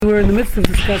We're in the midst of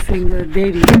discussing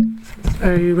dating. It's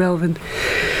very relevant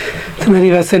to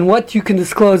many of us. And what you can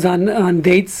disclose on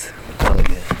dates,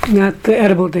 not the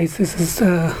edible dates. This is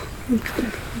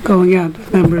going out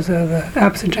with members of the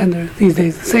opposite gender, these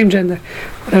days the same gender,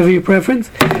 whatever your preference.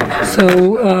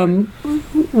 So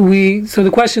so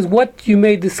the question is what you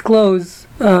may disclose,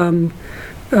 or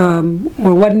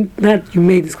what not you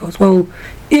may disclose. Well,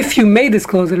 if you may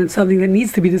disclose it, it's something that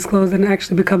needs to be disclosed and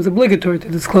actually becomes obligatory to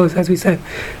disclose, as we said.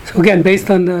 So again, based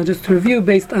on just to review,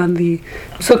 based on the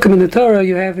Sukkim in the Torah,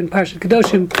 you have in Parshat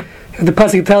Kedoshim, the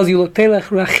pasuk tells you, "Lo telech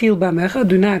rachil b'amecha,"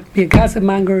 do not be a gossip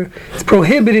monger. It's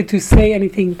prohibited to say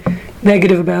anything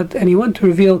negative about anyone, to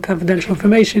reveal confidential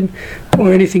information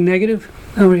or anything negative.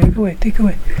 Oh, yeah, go away, take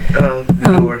away. Even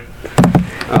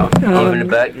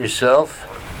about yourself?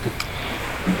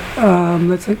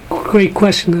 That's a great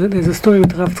question. There's a story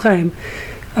with Rav Chaim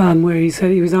where he said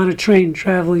he was on a train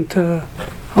traveling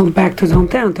back to his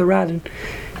hometown, to Radin,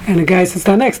 and a guy sits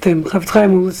down next to him. Rav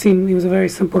Chaim he was a very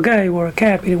simple guy. He wore a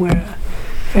cap. He didn't wear a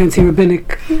fancy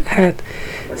rabbinic hat.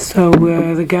 So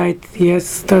the guy,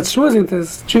 starts schmoozing with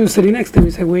this Jew sitting next to him.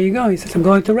 He said, "Where are you going?" He says, "I'm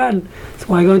going to Radin." So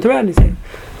why are you going to Radin? He said,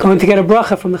 "Going to get a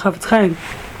bracha from the Chafetz Chaim.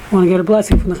 I want to get a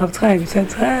blessing from the Chafetz Chaim." He said,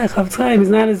 "Chafetz Chaim is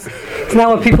not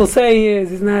what people say he is.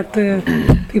 He's not,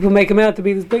 people make him out to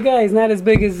be this big guy. He's not as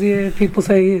big as people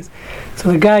say he is."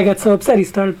 So the guy got so upset, he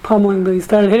started hitting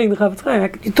the Chafetz Chaim. "How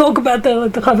could you talk about the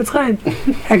Chafetz Chaim?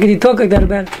 How could you talk like that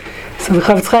about it?" So the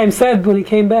Chafetz Chaim said, when he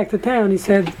came back to town, he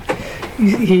said,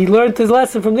 he learned his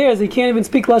lesson from there, is you can't even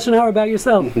speak Lashon Hara about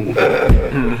yourself.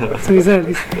 So he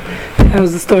said, that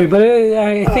was the story. But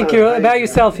I think about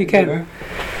yourself you can.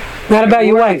 Not about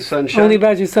your wife, sunshine. Only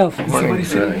about yourself.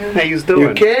 How you doing?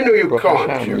 You can or you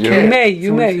can't?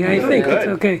 You may. I think it's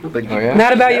okay.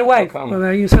 Not about your wife, but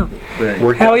about yourself.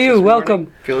 How are you? Welcome.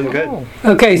 Feeling good.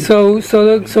 Okay, so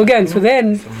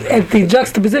then, at the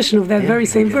juxtaposition of that very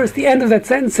same verse, the end of that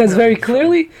sentence says very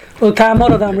clearly, "Lo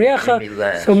ta'amod adam riacha."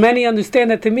 So many understand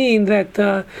that to mean that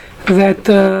the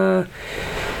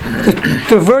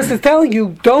verse is telling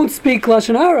you, don't speak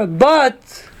Lashon Hara,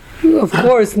 but of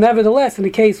course, nevertheless, in a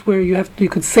case where you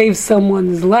could save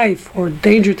someone's life, or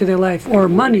danger to their life, or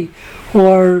money,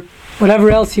 or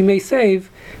whatever else you may save,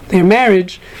 their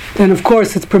marriage, then of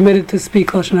course it's permitted to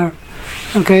speak Lashon Hara.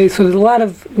 Okay, so there's a lot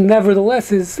of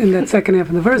neverthelesses in that second half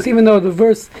of the verse, even though the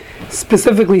verse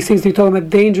specifically seems to be talking about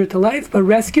danger to life, but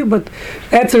rescue, but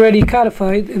that's already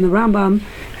codified in the Rambam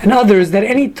and others, that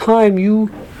any time you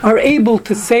are able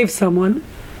to save someone,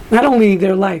 not only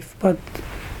their life, but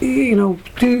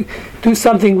do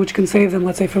something which can save them,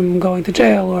 let's say from going to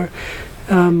jail, or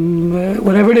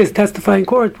whatever it is, testify in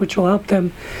court, which will help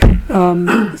them,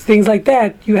 things like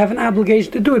that, you have an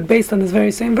obligation to do it based on this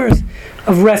very same verse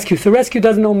of rescue. So rescue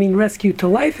doesn't only mean rescue to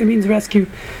life, it means rescue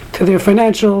to their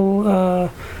financial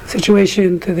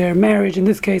situation, to their marriage, in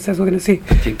this case, as we're going to see.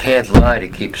 But you can't lie to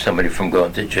keep somebody from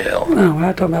going to jail. No, we're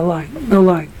not talking about lying. No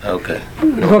lying. Okay.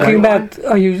 We're talking about,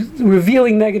 are you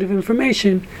revealing negative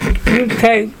information,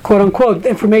 quote unquote,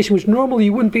 information which normally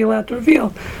you wouldn't be allowed to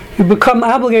reveal. You become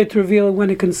obligated to reveal it when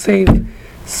it can save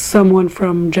someone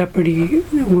from jeopardy.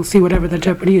 We'll see whatever that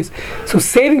jeopardy is. So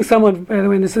saving someone, by the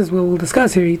way, and this is what we'll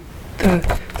discuss here,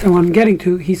 someone I'm getting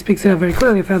to, he speaks it out very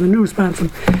clearly. I found a new response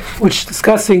which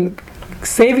discussing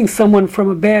saving someone from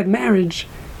a bad marriage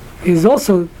is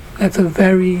also, that's a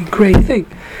very great thing.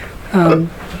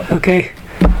 Okay,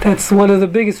 that's one of the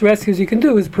biggest rescues you can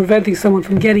do, is preventing someone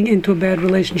from getting into a bad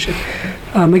relationship.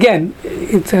 Again,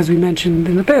 it's, as we mentioned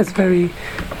in the past, a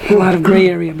lot of gray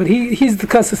area, but he's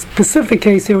discussed a specific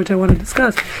case here which I want to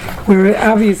discuss, where an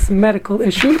obvious medical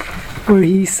issue, where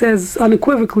he says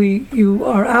unequivocally you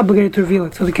are obligated to reveal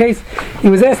it. So the case he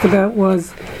was asked about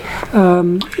was,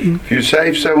 you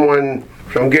save someone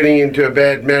from getting into a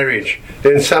bad marriage,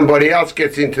 then somebody else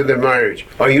gets into the marriage.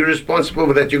 Are you responsible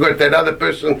for that? You got that other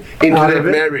person into that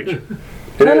marriage.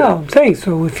 No, I'm saying,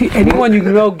 so if anyone you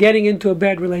know getting into a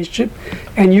bad relationship,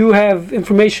 and you have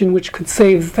information which could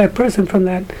save that person from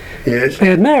that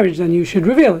bad marriage, then you should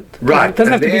reveal it. Right. It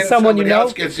doesn't have to be someone you know.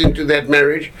 Else gets into that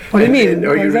marriage. What do you mean? Are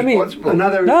what you does that responsible?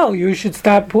 Mean? No, you should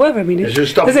stop whoever. I mean, it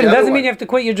doesn't mean you have to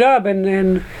quit your job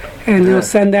and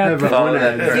send out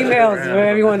emails for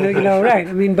everyone. Right?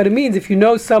 I mean, but it means if you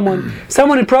know someone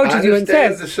approaches you and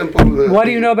says, "What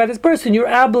do you know about this person?" You're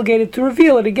obligated to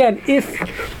reveal it. Again, if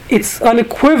it's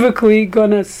unequivocally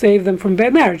gonna save them from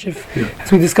bad marriage.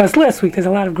 As we discussed last week, there's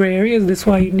a lot of gray areas. That's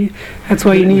why you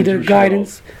need a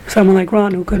guidance, someone like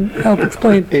Ron who can help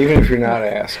explain. Even if you're not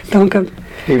asked. Don't come.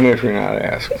 Even if you're not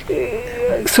asked.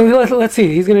 So let's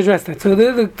see. He's going to address that. So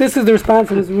this is the response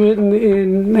that was written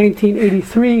in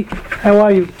 1983. How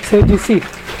are you? Say, you see,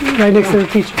 right next to the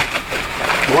teacher.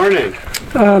 Morning.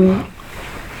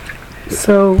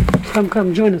 So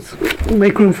come join us. We'll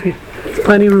make room for you. There's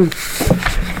plenty of room.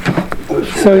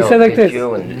 So he said like this. You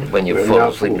when you fall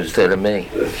asleep instead of me.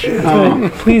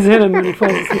 Please hit him when he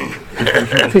falls asleep.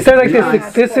 So he said like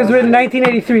this. This is written in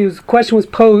 1983. The question was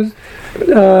posed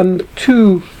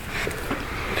to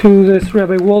this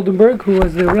Rabbi Waldenberg, who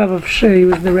was the Rav of he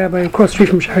was the rabbi across the street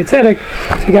from Shaarei Tzedek.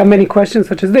 So he got many questions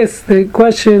such as this. The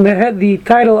question that had the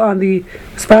title on the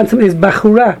response is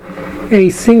Bachura, a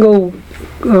single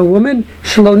woman,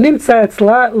 Shelo nimtza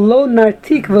etzla lo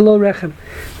nartik velo rechem.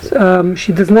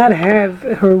 She does not have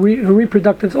her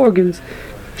reproductive organs.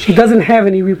 She doesn't have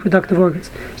any reproductive organs.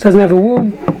 She doesn't have a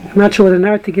womb. I'm not sure what an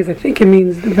nartik is. I think it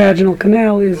means the vaginal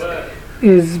canal is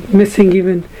missing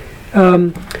even.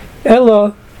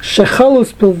 Ella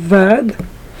shechalus bilvad.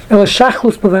 Ella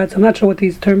shachlus bilvad. So I'm not sure what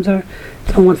these terms are.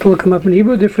 Someone wants to look them up in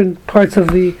Hebrew. Different parts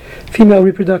of the female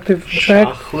reproductive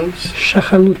tract.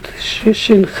 Shachalut.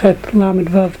 Shin chet lamed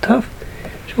vav taf.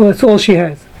 Well, that's all she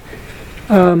has.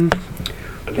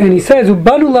 And he says,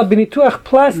 "Ubanula benituach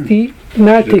plasti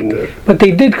nartik." But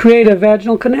they did create a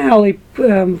vaginal canal, a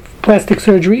plastic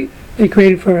surgery. They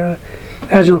created for a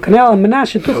vaginal canal. And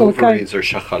Menashe ovaries or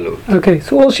shachalut. Okay,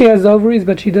 so all she has is ovaries,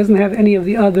 but she doesn't have any of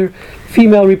the other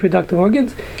female reproductive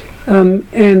organs.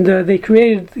 And they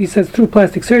created, he says, through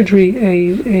plastic surgery,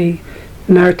 a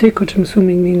nartik, which I'm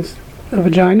assuming means a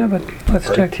vagina, but let's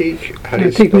check.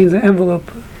 Nartik means an envelope.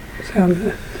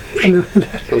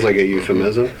 Sounds like a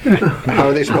euphemism. How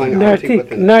are they spelling nartik?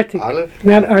 Nartik.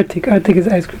 Not arctic. Arctic is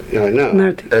ice cream. Yeah, I know.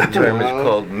 Nartik. That term is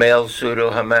called male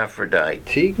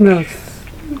pseudo-hermaphrodite. No.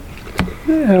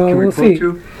 We'll see.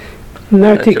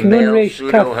 Nartik, nun resh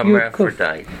kaf yud kuf.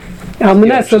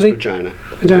 So they vagina.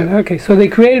 Vagina. Okay, so they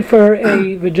created for her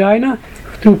a vagina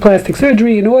through plastic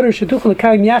surgery in order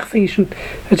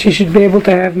that she should be able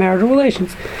to have marital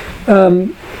relations.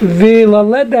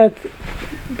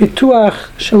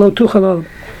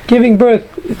 Giving birth,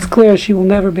 it's clear she will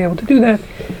never be able to do that.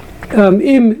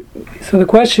 So the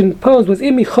question posed was,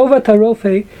 is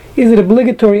it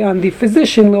obligatory on the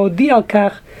physician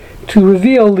to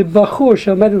reveal the bachur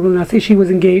she was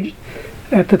engaged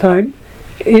at the time?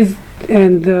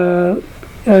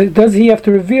 Does he have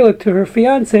to reveal it to her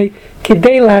fiance in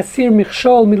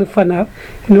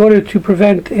order to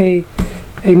prevent a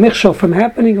michshol from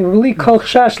happening, or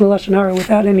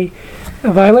without any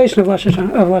violation of Lashon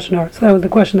Hara? So that was the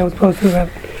question that was posed to the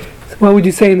rabbi. So what would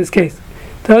you say in this case?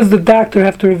 Does the doctor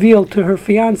have to reveal to her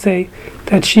fiance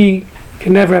that she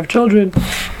can never have children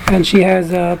and she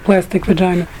has a plastic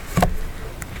vagina?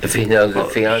 If he knows the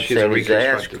fiance she's a was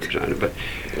asked. reconstructed vagina, but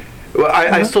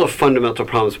I still have fundamental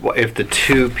problems if the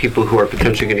two people who are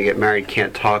potentially going to get married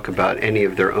can't talk about any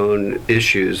of their own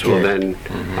issues. Well, then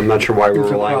I'm not sure why we're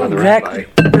relying on the Exactly.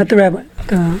 rabbi. Not the rabbi.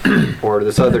 Or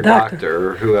this other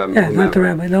doctor who Not the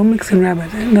rabbi. Don't mix in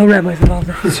rabbis. No rabbis involved.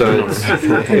 So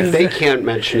if they can't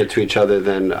mention it to each other,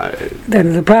 then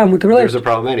There's a problem with the there's relationship. a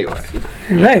problem anyway.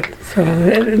 Right. So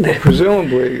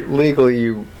Presumably, legally,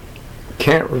 you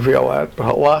can't reveal that, but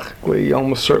halachically, you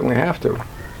almost certainly have to.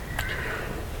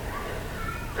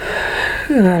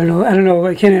 I don't know.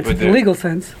 I can't answer the legal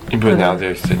sense. But now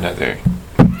there's another.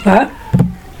 Huh?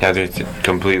 Now there's a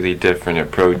completely different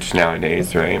approach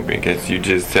nowadays, right? Because you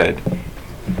just said,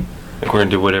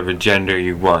 according to whatever gender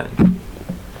you want.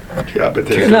 Yeah, but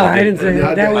No, I didn't say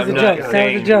that. That was a joke.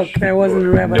 That was a joke. That wasn't a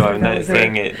rabbi. No, I'm not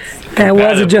saying it's. That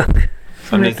was a joke.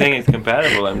 I'm not saying it's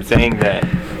compatible. I'm saying that.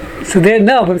 So there,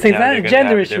 no, but I'm saying it's Now not a they're gender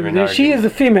gonna have issue. different Now, she is a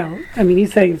female. I mean,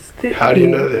 he's saying. How do you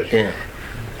know that? Yeah.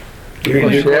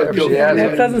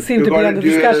 That doesn't seem to be on the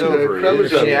discussion.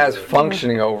 She has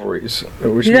functioning ovaries,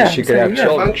 which Yeah, means she could have yeah.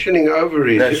 children. Functioning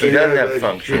ovaries. No, she doesn't have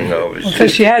functioning ovaries. So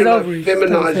she has ovaries.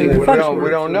 Feminizing We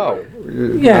don't know.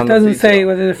 Yeah, it doesn't say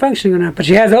whether they're functioning or not, but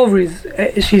she has ovaries.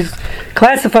 She's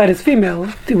classified as female,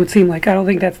 it would seem like. I don't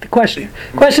think that's the question.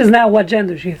 The question is not what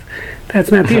gender she is. That's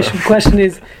not the issue. The question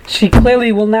is, she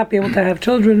clearly will not be able to have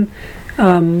children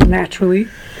naturally.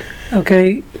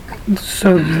 Okay,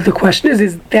 so the question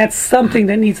is that something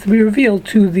that needs to be revealed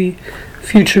to the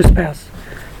future spouse?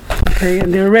 Okay,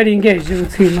 and they're already engaged, it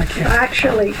would seem like, yeah.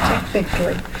 Actually,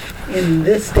 technically, in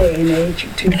this day and age,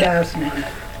 2000 and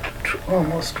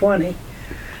almost 20,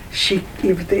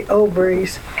 if the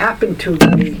ovaries happen to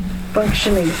be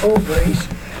functioning ovaries,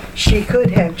 she could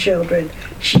have children.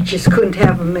 She just couldn't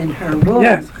have them in her womb.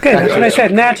 Yes, okay, that's what I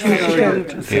said. Naturally,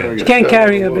 she can't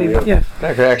carry a baby. Yeah.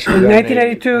 That could actually In be done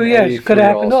 1982, yes, could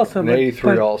have happened also. In but-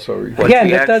 83 but- also. What Again,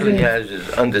 she that actually doesn't- has is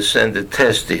undescended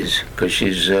testes, because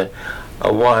she's a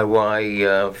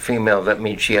YY female. That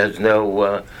means she has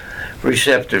no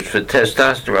receptors for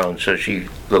testosterone, so she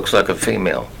looks like a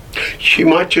female. She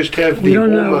might just have We the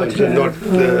don't know hormones what and she not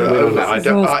has. the. I It's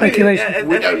all don't. speculation.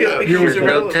 We don't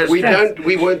know. We don't.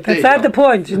 We weren't there. That's not the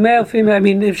point. She's male, female. I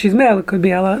mean, if she's male, it could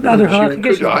be other She halachic could,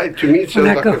 issues. to me, it sounds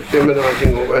We're not like go- a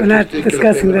feminizing or We're not testicular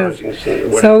discussing those. feminizing,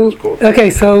 whatever So, it's called. okay,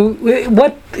 so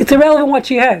what? It's irrelevant what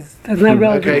she has. That's not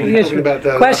relevant Okay, to the you're talking issue. about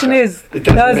the Question halacha. is, It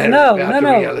doesn't does matter no, about no, the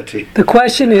no. reality. The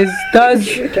question is, does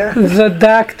It does. the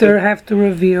doctor have to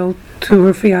reveal to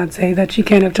her fiance that she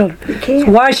can't have children? You can't.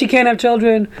 So why she can't have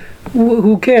children?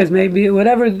 Who cares? Maybe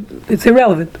whatever. It's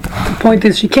irrelevant. The point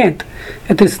is, she can't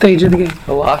at this stage of the game.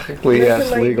 Logically,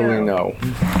 yes. Legally, Legally, no.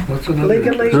 no.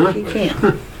 Legally, he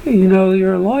can't. You know,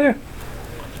 you're a lawyer.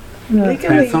 No.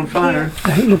 Legally, he can't.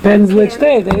 It depends which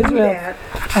day. The do Israel. that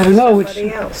I don't know which.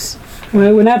 somebody else.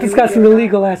 We're not discussing the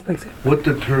legal aspects here. What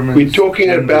determines? We're talking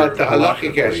gender about the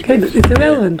halachic logically? aspect. Okay, it's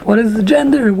irrelevant. What is the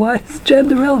gender? Why is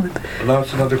gender relevant? Well,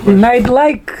 that's another You question. might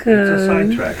like It's a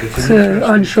sidetrack. It's it's, an interesting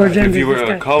unsure sidetrack. gender. If you were this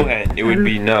a guy. Kohen, it would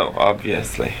be no,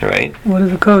 obviously, right? What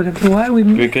is the code? And why we?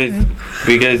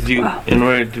 Because you, in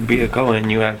order to be a Kohen,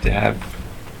 you have to have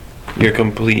your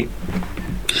complete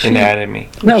anatomy.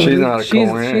 No, She's not a she's,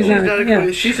 Kohen she's anyway. not. She's not a Yeah,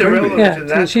 Kohen. She's irrelevant yeah. in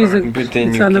So that she's a. But then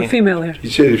It's you on the can't. female here. He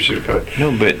said if she could.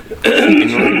 No, but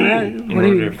in What order, do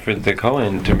you mean? for the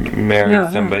Kohen to marry No,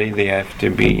 no. somebody, they have to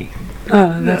be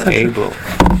Oh, that's not true.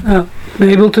 able.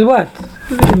 Able to what?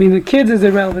 I mean, the kids is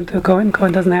irrelevant to Cohen.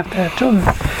 Cohen doesn't have to have children.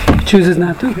 He chooses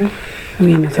not to. I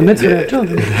mean, it's a mitzvah to have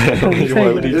children. That's what we say.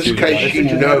 Why would In he this choose case, that? she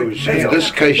knows. In this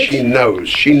case, she knows.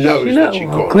 She knows She that know- she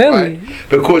well, can't. clearly. Right?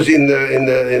 Because in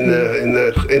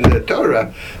the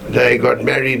Torah, they got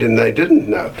married and they didn't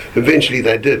know. Eventually,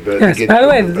 they did. But Yes. they get By the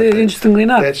way, children, but interestingly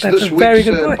enough, that's that's this a very week's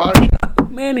good point. parasha.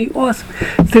 Manny, awesome.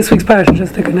 It's this week's parasha,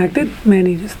 just to connect it.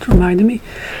 Manny just reminded me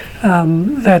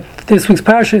that this week's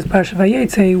parasha is Parasha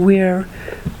Vayetze, where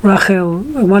Rachel,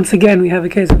 once again, we have a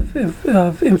case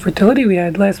of infertility. We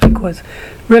had last week was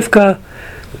Rivka,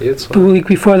 the week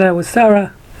before that was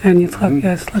Sarah, and Yitzchak.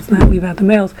 Yes, let's not leave out the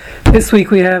males. This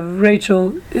week we have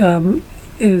Rachel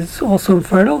is also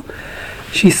infertile.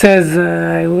 She says,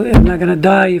 I'm not going to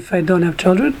die if I don't have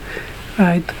children.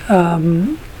 Right?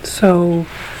 So,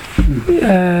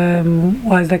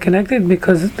 why is that connected?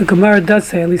 Because the Gemara does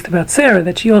say, at least about Sarah,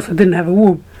 that she also didn't have a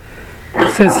womb.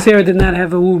 It says Sarah did not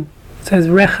have a womb. It says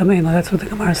Rechem Eina. That's what the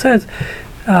Gemara says.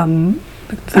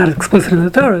 It's not explicit in the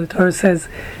Torah. The Torah says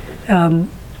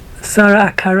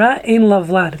Sarah Akara Ein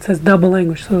Lavlad. It says double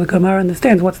language. So the Gemara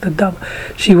understands what's the double.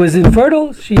 She was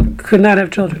infertile. She could not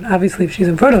have children. Obviously, if she's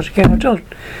infertile, she can't have children.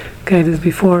 Okay, this is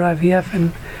before IVF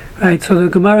and right. So the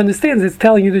Gemara understands. It's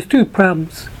telling you there's two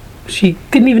problems. She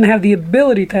didn't even have the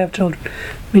ability to have children,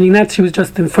 meaning that she was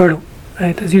just infertile,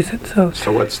 right? As you said. So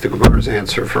So what's the Gemara's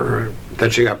answer for her?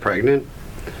 That she got pregnant?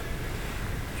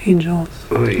 angels.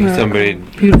 Somebody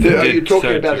Beautiful. Are you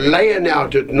talking about Leah now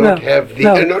did not have the...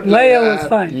 no, not Leah was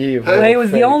fine. Eve Leah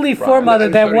was the faith, only right. foremother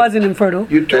I'm that sorry. wasn't infertile.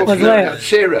 You're talking was Leah.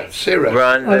 about Sarah.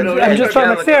 Ron, I'm just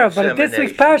talking about Sarah, but this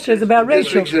week's parasha is about This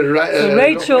Rachel. week's So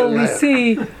Rachel, we Leah.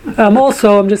 see,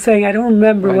 also, I'm just saying, I don't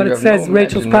remember Well, what you it have says no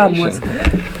Rachel's problem was.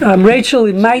 imagination. Rachel,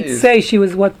 it might Jeez. say she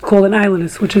was what's called an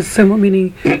islandess, which is similar,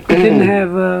 meaning didn't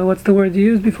have, what's the word you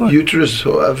used before? Uterus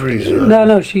or ovaries.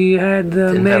 No, she had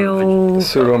Didn't have male,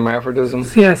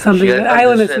 Pseudomorphism. yeah, something, She had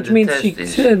islandess, which means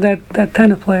undescended that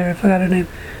tennis player, I forgot her name,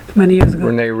 many years ago.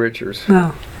 Renee Richards.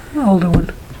 No, older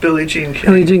one. Billie Jean King.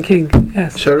 Billie Jean King,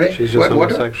 yes. Sorry? She's just What?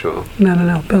 homosexual.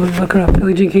 No. Billie, look her up.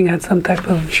 Billie Jean King had some type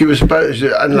of. She was supposed,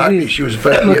 unlikely, Disease. she was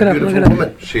supposed to Look be it a up, look beautiful it up.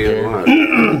 woman. She had what?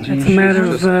 That's a matter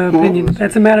of opinion.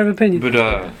 That's a matter of opinion. But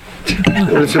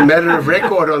Well, it's a matter of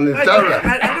record on the Torah.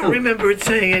 I don't remember it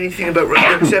saying anything about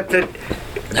except that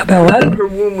About what? her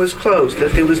womb was closed.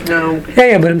 That there was no.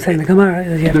 Yeah, but I'm saying the Gemara.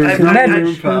 Yeah, There's it's in no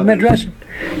Medrash. room Medrash.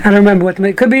 I don't remember what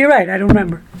the. Could be you're right. I don't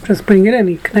remember. Just putting it in.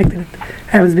 He connected it.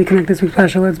 Happens to be connected this week's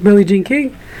special. It's Billie Jean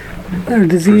King. Her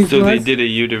disease so they was. did a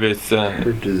uterus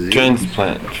Her disease.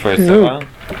 transplant for Who? Sarah.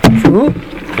 For who?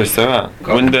 For Sarah.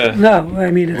 When the No,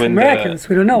 I mean, it's When the- miraculous.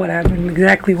 We don't know what happened,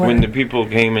 exactly what. when the people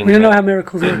came and We don't know how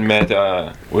miracles work. and met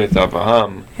with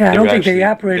Abraham, Yeah, I don't think they actually,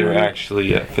 operated They were on it.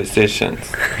 actually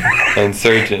physicians and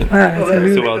surgeons. Wow, that's Oh,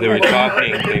 amazing. So while they were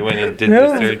talking, they went and did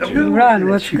No, the surgery. Ron,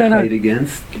 what's She going played on?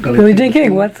 against Billie Jean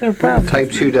King, what's her problem?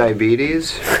 Type 2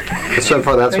 diabetes. So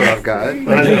far, that's what I've got.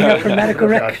 For medical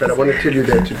records. But I want to tell you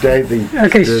that today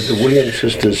Okay, the Williams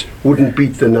sisters wouldn't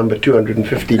beat the number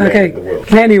 250 man Okay, in the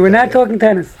world. Andy, we're not talking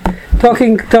tennis.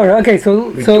 Talking Torah. Okay,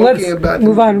 so talking let's about-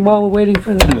 move on while we're waiting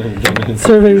for the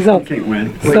survey results. can't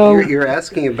win. Wait, So- you're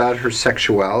asking about her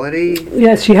sexuality?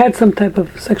 Yes, she had some type of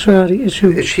sexuality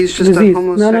issue. She's just a disease.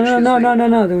 homosexual.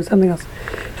 No. There was something else.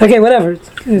 Okay, whatever. It's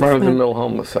Run of the fine. mill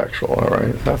homosexual, all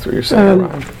right? That's what you're saying,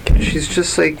 Ryan. She's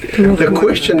just like. The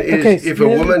question is, Okay, if a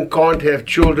yeah. woman can't have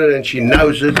children and she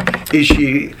knows it, is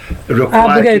she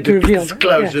required Obligated to to reveal,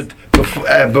 disclose yes. it before?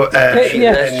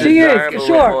 Yes, she desirable is. or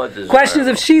Sure. more Question is,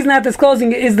 if desirable? she's not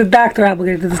disclosing it, is the doctor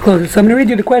obligated to disclose it? So I'm going to read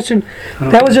you the question.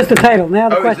 That was just the title. Now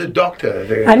the Oh, it's the question.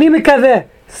 doctor. Ani Mikaveh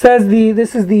says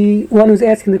this is the one who's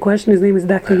asking the question. His name is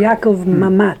Dr. Yaakov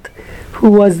Mamat, who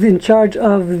was in charge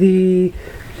of the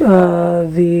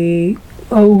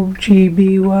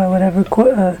OGB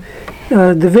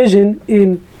division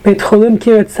in Beit Cholim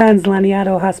Kiryat Sanz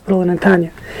Laniado Hospital in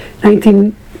Antanya,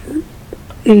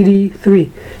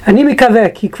 1983. Ani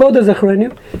Mikaveh ki kvodo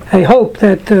zachrenu. I hope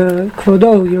that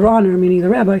kvodo, your honor, meaning the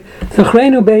rabbi,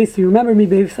 zachrenu beis. You remember me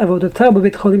beis avodatah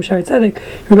b'Beit Cholim Shari Tzedek.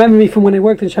 You remember me from when I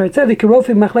worked in Shari Tzedek.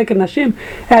 Kirofi Machleket Nashim,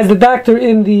 as the doctor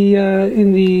in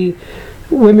the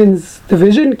women's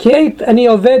division. Ki'et ani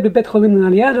oved b'Beit Cholim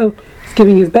Laniado. He's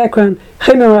giving his background.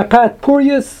 Chemer Rapat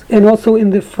Purius, and also in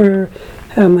the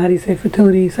how do you say,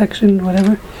 fertility section,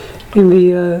 whatever, in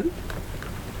the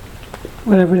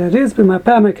whatever that is,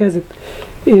 b'Marpah Merkezit,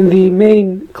 in the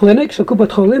main clinic, Shel Kupat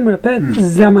Cholim Rapet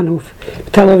Zamanhuf,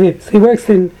 Tel Aviv. So he works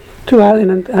in a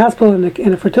hospital and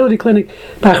in a fertility clinic.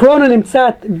 B'Achrona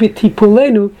nimtzat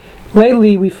b'tipulenu.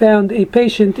 Lately, we found a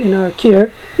patient in our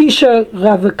care, Isha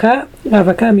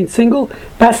Ravaka means single,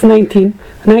 Bas 19,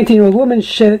 a 19-year-old woman,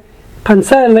 She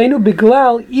Pansa Elenu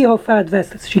Biglal Ihofat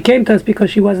Vestas. She came to us because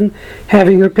she wasn't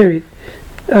having her period.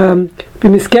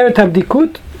 B'miskeret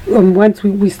Abdikut, once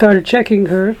we started checking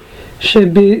her, She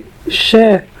Pitzaenu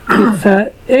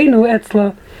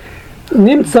Etzla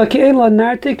Nimtza Ki Ein La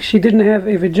Nartik, she didn't have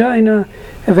a vagina,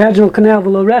 a vaginal canal,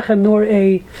 v'lo rechem, nor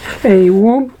a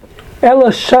womb.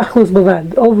 Ella shachlus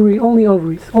bavad, ovary, only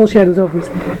ovaries. All she had was ovaries.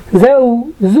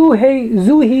 Zuhi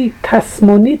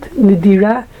tasmonit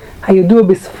nidira hayadu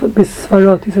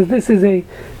bisfarot. He says this is a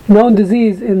known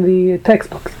disease in the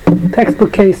textbooks.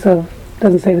 Textbook case of,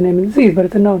 doesn't say the name of the disease, but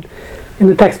it's a known in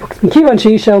the textbooks. Kivan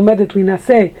sheisha immediately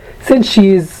naseh, since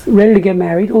she is ready to get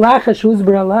married. Lachash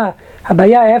uzbar Allah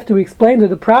habaya. After we explained her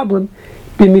the problem,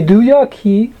 bimiduyak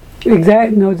he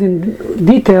exact knows in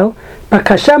detail.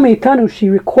 Bakasha meitanu, she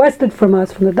requested from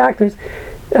us, from the doctors,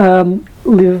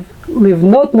 live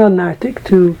not non-nartic,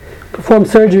 to perform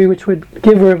surgery which would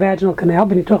give her a vaginal canal,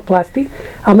 benituch plasti,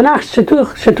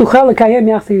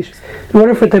 in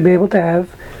order for her to be able to have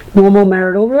normal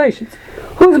marital relations.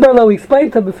 Who's Barlow? We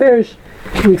explained to Beferish,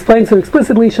 we explained so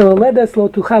explicitly, she'll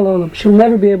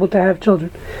never be able to have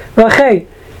children.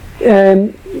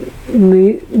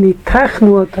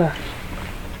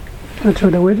 Not sure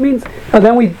what the word means. Oh,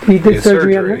 then we did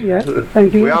surgery on her. Yeah,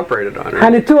 thank you. We operated on her.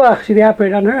 Hanituach, she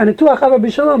operated on her. Hanituach Ava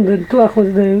B'Shalom.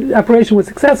 The operation was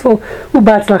successful.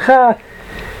 Ubatzlacha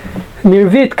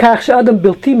Nirvit Kach Sh'Adam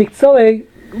Bilti Mikzoe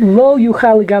Lo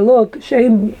Yuchal Galot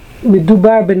Sheim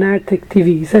Medubar Benartik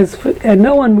TV. He says, and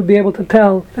no one would be able to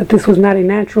tell that this was not a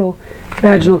natural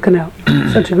vaginal canal.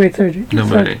 Such a great surgery.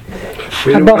 Nobody.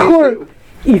 Abachur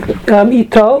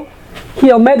Ito. He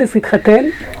omedis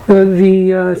litchaten,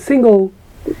 the single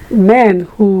man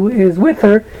who is with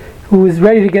her, who is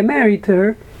ready to get married to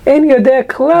her, he knows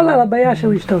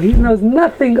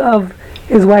nothing of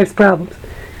his wife's problems,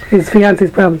 his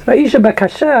fiance's problems. And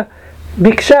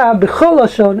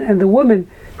the woman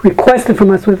requested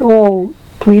from us with all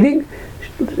pleading,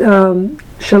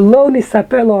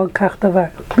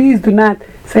 please do not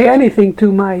say anything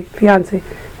to my fiance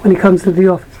when he comes to the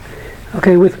office.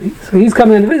 Okay, with me. So he's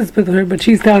coming in to visit with her, but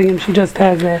she's telling him she just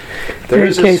has a There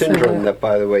is a case syndrome that,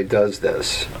 by the way, does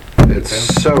this. It's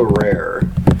so rare.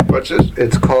 What's this?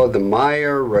 It's called the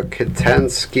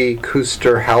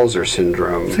Meyer-Rokitansky-Kuster-Hauser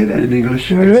syndrome. Say that in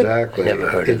English. Exactly. Never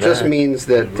heard of It just that. means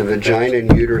that the vagina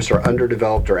and uterus are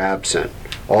underdeveloped or absent.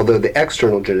 Although the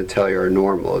external genitalia are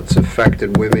normal, it's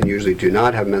affected women usually do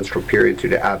not have menstrual periods due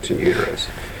to absent uterus.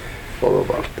 Blah, blah,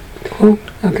 blah. Oh,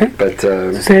 okay. But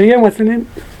Say it again, what's the name?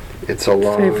 It's a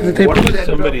long. Say for the tape. What was that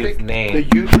Somebody's topic? name. The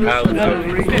uterus How- and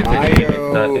ovary?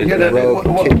 Mayo Yeah, that- what-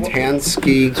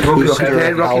 Rokitansky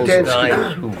Kuster Rokitansky.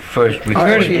 Guys who first I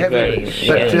referred actually to have it. gays.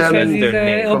 But, and Says said he's their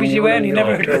name. OBGYN, he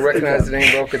never heard Do of you recognize the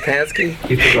name Rokitansky?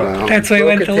 Wow. That's why he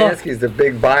went to law. Rokitansky is the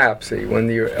big biopsy. When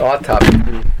the autopsy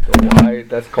do the why,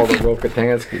 that's called a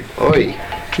Rokitansky. Oi.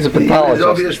 He's a He's pathologist.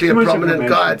 obviously a prominent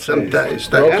guy at some days.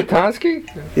 Rokitansky?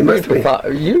 He must be.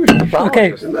 Huge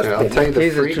pathologist. He must Yeah, I'll be. tell you the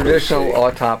He's a frequency. traditional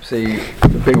autopsy,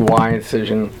 the big Y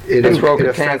incision. It, That's is, it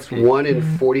affects Rokitansky. 1 in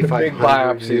Big 4,500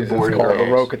 biopsies is newborn called a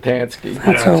girls. Rokitansky.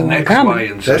 That's so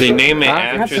common. They name it Huh?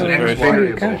 after That's the a- person.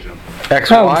 very common.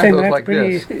 XY Oh, I'm saying goes that's like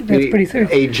pretty. this. That's pretty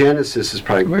serious. Agenesis is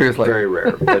probably Where's like- very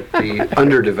rare, but the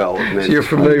underdevelopment. So you're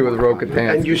familiar with And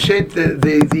Rokitansky. you said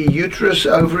the uterus,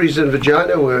 ovaries, and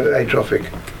vagina were atrophic.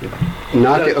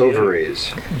 Not the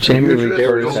ovaries. Jamie Uterus, They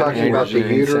were There's just talking about the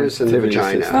androgen uterus and the sensitivity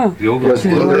vagina. system. Oh, Was Well, the the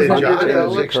uterus vagina is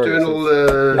underdeveloped? external. A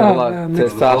lot of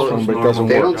testosterone, but it doesn't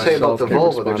They work. don't say about the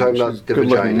vulva, they're talking about the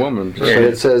Good-looking vagina. woman. So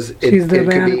it says it, She's the it could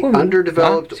be bionic woman.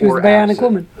 underdeveloped she was or the bionic absent.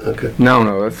 woman. Okay.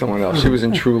 No, that's someone else. She was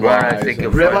in True Well, I Lies. think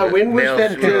you'll Rabbi, find that when was males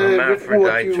that and hermaphrodites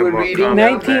report you are were more reading? common.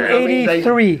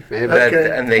 1983. That, Okay.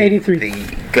 and they, 83. the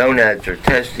gonads or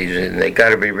testes, and they got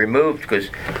to be removed because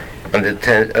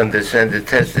undescended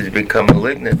testes become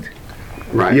malignant.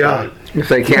 Right. Yeah. If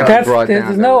they can't be That's, brought down,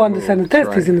 there's they're no removed. undescended That's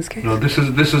testes right. in this case. No, this is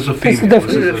a This is female.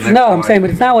 different. No, I'm saying, but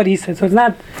it's not what he said. So it's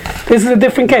not. This is a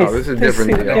different case. No, this is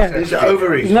different deal. Yeah. These are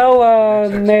ovaries. There's no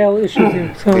male issues here.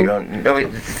 They So don't. No,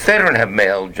 they don't have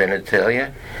male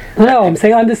genitalia. no, I'm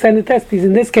saying undescended testes.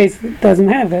 In this case, it doesn't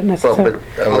have that Well, necessarily.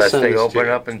 but unless send they this to open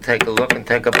you. up and take a look and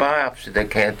take a biopsy, they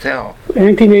can't tell.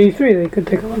 1983, they could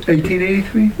take a look.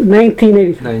 1883?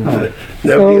 1983.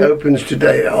 Nobody So- opens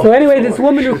today. Oh, So anyway, this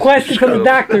woman requested from the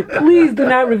doctor, please do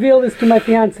not reveal this to my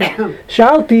fiance.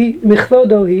 Shalti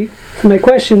michvodohi. So my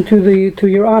question to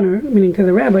your honor, meaning to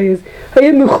the rabbi, is: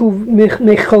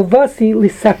 mechovasi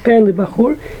lisaper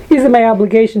libachur? Is it my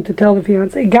obligation to tell the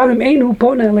fiance? Gavim einu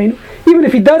pona aleinu. Even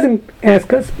if he doesn't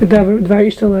ask us,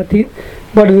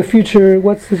 what are the future?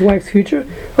 What's his wife's future?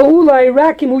 Or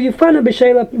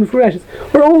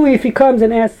only if he comes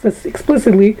and asks us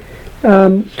explicitly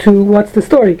to what's the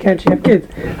story? Can't she have kids?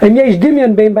 Is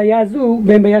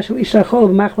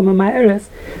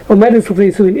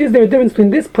there a difference between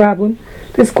this problem,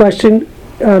 this question,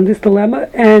 this dilemma,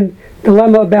 and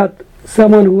dilemma about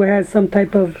someone who has some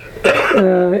type of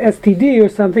STD or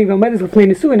something?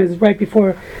 Is right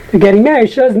before they're getting married.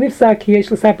 Because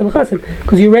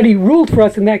you already ruled for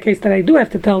us in that case that I do have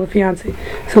to tell the fiance.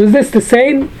 So is this the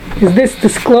same? Is this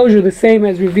disclosure the same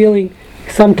as revealing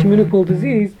some communicable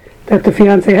disease that the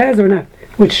fiance has or not?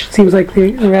 Which seems like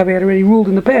the rabbi had already ruled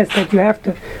in the past that you have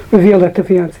to reveal that to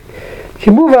fiance. If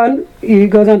you move on, he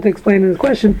goes on to explain in his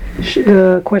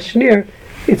questionnaire.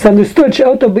 It's understood the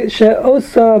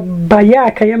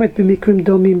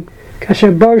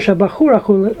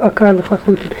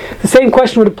same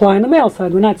question would apply on the male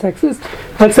side. We're not sexist.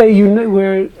 Let's say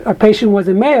where our patient was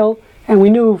a male and we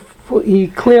knew he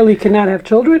clearly cannot have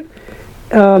children.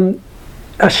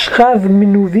 Ashchav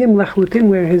minuvim lachlutin,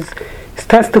 where his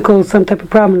testicles, some type of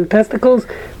problem in the testicles.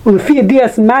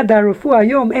 There's nothing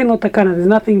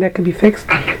that can be fixed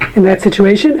in that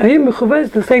situation.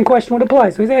 The same question would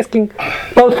apply. So he's asking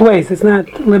both ways. It's not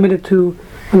limited to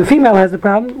when the female has the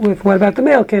problem. With what about the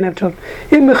male can't have children?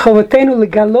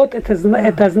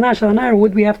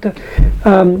 Would we have to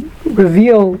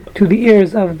reveal to the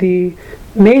ears of the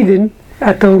maiden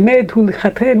that's ready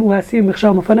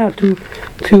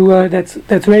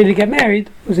to get married,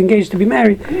 who's engaged to be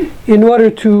married, in order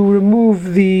to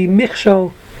remove the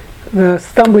michshol, the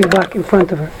stumbling block in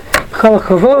front of her.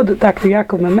 Dr.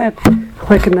 Yaakov Mamet,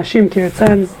 Chleket Nashim, Kiryat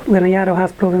Sanz, Lenayato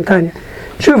Hospital in Tanya.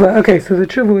 Tshuva. Okay, so the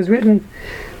tshuva was written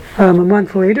a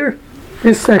month later.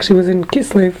 This actually was in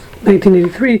Kislev,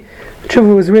 1983. The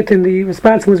tshuva was written. The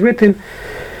response was written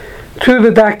to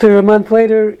the doctor a month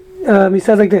later. He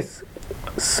says like this.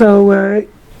 So,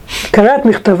 Karat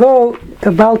Michtavo,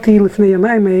 Kabalti Lifnei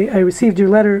Yamayim, I received your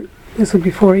letter. This was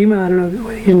before email. I don't know,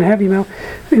 you didn't have email.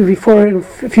 Before, a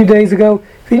few days ago.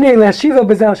 I will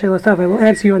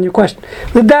answer you on your question.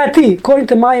 According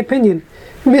to my opinion,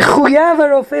 the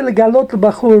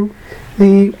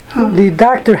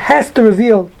doctor has to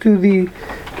reveal to the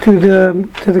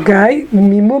guy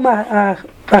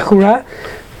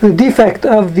the defect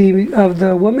of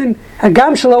the woman,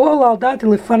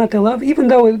 even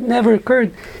though it never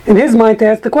occurred in his mind to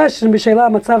ask the question.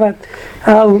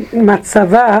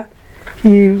 I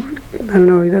don't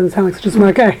know, he doesn't sound like such a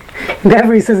smart guy.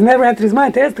 He says, never entered his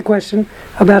mind to ask the question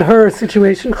about her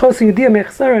situation.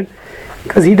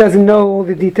 because he doesn't know all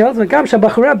the details. And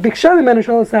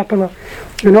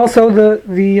also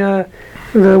the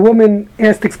woman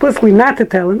asked explicitly not to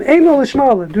tell him.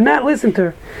 Do not listen to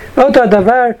her. And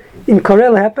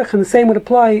the same would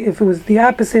apply if it was the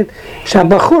opposite.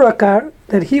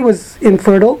 That he was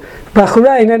infertile. And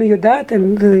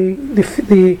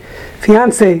the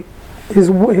fiance,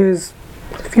 his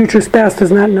future spouse,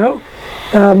 does not know.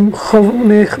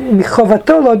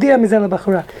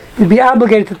 You'd be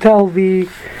obligated to tell the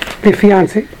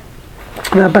fiance.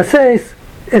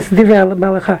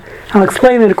 I'll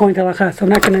explain it according to halacha. So I'm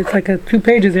not going to, it's like 2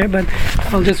 pages there, but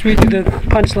I'll just read you the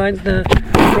punchlines, the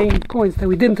main points that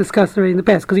we didn't discuss already in the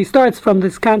past. Because he starts from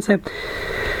this concept,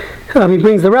 he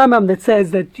brings the Rambam that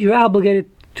says that you're obligated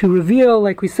to reveal,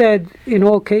 like we said, in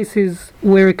all cases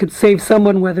where it could save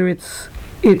someone, whether it's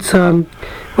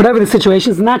whatever the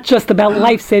situation is, not just about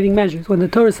life-saving measures. When the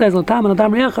Torah says,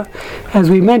 as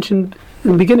we mentioned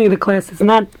in the beginning of the class, it's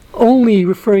not only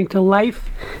referring to life,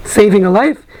 saving a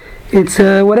life. It's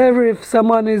whatever, if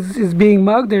someone is being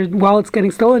mugged or while it's getting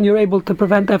stolen, you're able to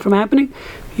prevent that from happening,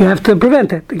 you have to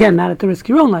prevent it. Again, not at the risk of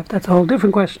your own life. That's a whole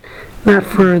different question, not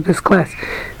for this class.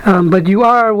 But you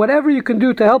are, whatever you can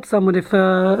do to help someone if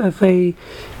there's a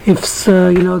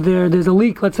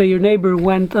leak. Let's say your neighbor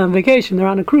went on vacation, they're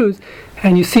on a cruise,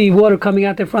 and you see water coming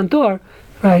out their front door,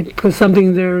 right? Because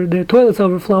their toilet's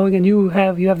overflowing, and you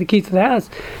have the keys to the house.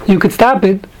 You could stop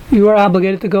it. You are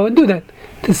obligated to go and do that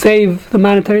to save the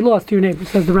monetary loss to your neighbor,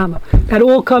 says the Rambam. That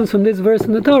all comes from this verse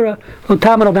in the Torah.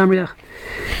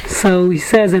 So he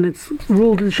says, and it's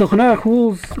ruled, the Shulchan Aruch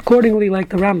rules accordingly like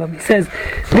the Rambam. He says,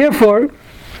 therefore,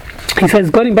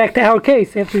 going back to our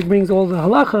case, after he brings all the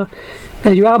halacha,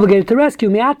 that you're obligated to rescue,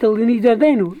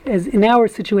 as in our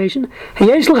situation,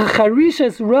 is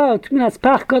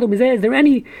there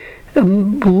any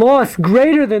loss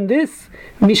greater than this?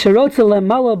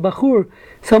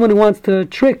 Someone who wants to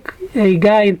trick a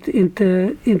guy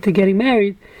into getting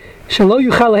married, he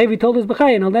told us,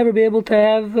 and he'll never be able to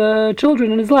have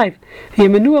children in his life. He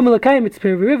won't be able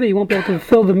to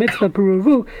fulfill the mitzvah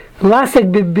peruvu,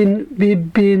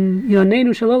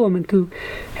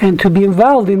 and to be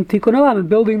involved in tikkun olam and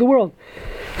building the world.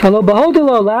 You look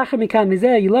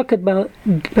at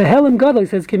Behelim Gadol, he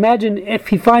says, imagine if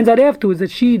he finds out afterwards that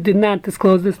she did not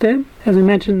disclose this to him, as we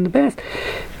mentioned in the past,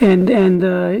 and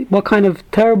what kind of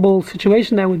terrible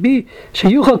situation that would be.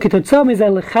 He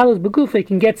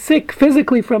can get sick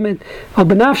physically from it, or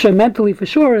benafsha, mentally for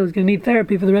sure. He's going to need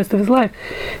therapy for the rest of his life.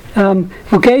 And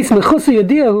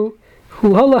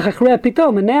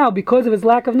now, because of his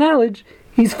lack of knowledge,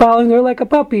 he's following her like a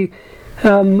puppy.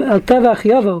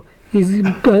 He's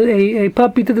a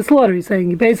puppy to the slaughter. He's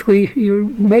saying basically you're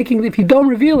making, if you don't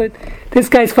reveal it, this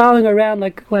guy's following around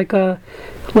like a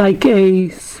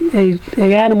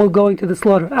animal going to the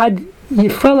slaughter.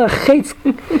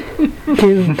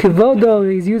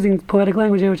 He's using poetic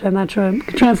language here, which I'm not sure I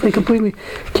can translate completely.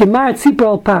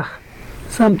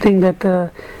 Something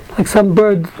that like some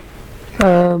bird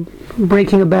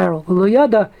breaking a barrel.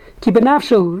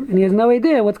 And he has no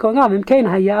idea what's going on. Would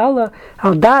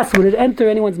it enter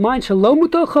anyone's mind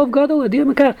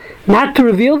not to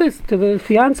reveal this to the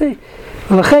fiance?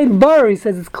 He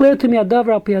says it's clear to me,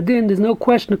 there's no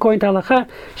question according to halacha,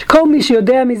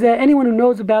 anyone who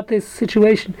knows about this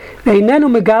situation and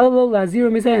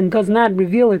does not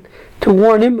reveal it to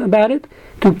warn him about it,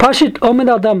 to pashit omed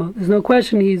al dama, there's no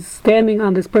question he's standing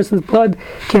on this person's blood.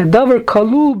 So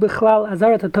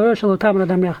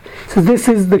this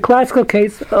is the classical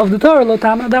case of the Torah.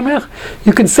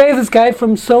 You can save this guy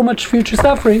from so much future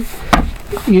suffering.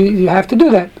 You have to do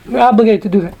that. You're obligated to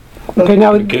do that. Okay,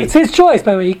 now it's his choice,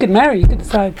 by the way. He can marry. He can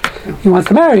decide he wants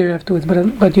to marry her afterwards.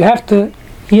 But you have to.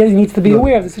 He needs to be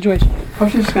aware of the situation. I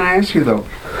was just going to ask you though,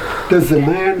 does the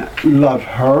man love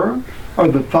her or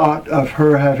the thought of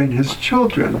her having his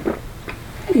children?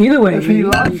 Either way, if he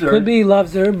loves her, could be he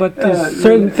loves her, but there's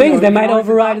certain things that might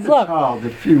override his love. Child,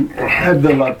 if you have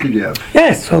the love to give.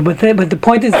 Yes. So, but the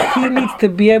point is, he needs to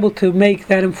be able to make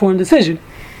that informed decision.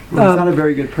 Well, he's not a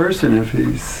very good person if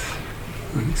he's.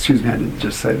 Excuse me, I didn't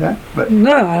just say that, but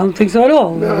no, I don't think so at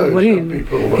all. No, what do you?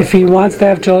 If he wants to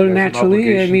have children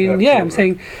naturally, I mean, yeah, I'm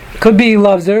saying, could be he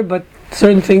loves her, but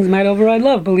certain things might override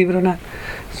love, believe it or not.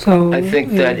 So I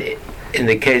think that in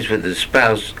the case with the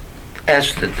spouse,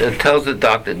 tells the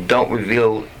doctor, "Don't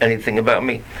reveal anything about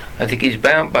me." I think he's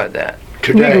bound by that.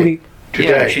 Legally.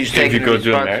 Yeah, she's taking the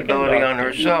responsibility on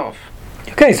herself.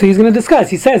 Okay, so he's going to discuss.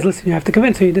 He says, listen, you have to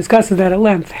convince her. He discusses that at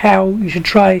length, how you should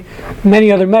try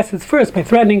many other methods first, by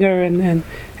threatening her and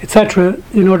etc.,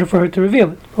 in order for her to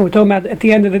reveal it. But we're talking about, at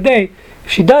the end of the day,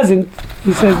 If she doesn't,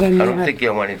 he says then I don't think you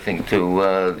owe anything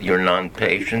to your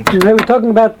non-patient. you know, we're talking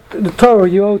about the Torah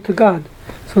you owe to God.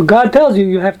 So God tells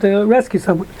you have to rescue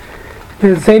someone.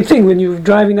 It's the same thing when you're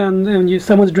driving down and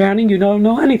someone's drowning, you don't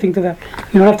know anything to that.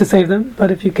 You don't have to save them,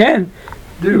 but if you can,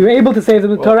 you're able to save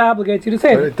them. The Torah obligates you to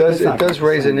save them. But it does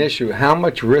raise an issue. How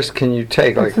much risk can you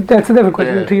take? That's a different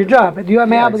question to your job. Do you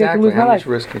am I obligated to lose my life?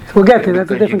 Risk? So we'll get there.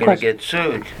 That's a Because different you're going to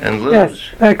question. get sued and lose. Yes,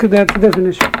 that's a different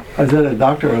issue. Is that a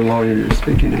doctor or a lawyer you're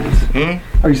speaking as?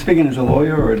 Are you speaking as a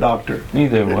lawyer or a doctor?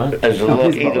 Neither one. As a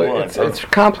either one. It's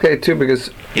complicated too because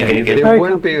You're gonna get- there Very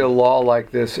wouldn't be a law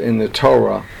like this in the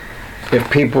Torah if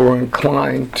people were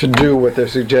inclined to do what they're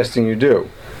suggesting you do.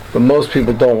 But most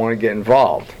people don't want to get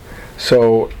involved.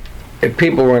 So if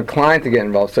people were inclined to get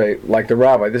involved, say, like the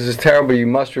rabbi, this is terrible, you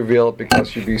must reveal it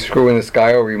because you'd be screwing this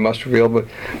guy over, you must reveal it. But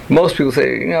most people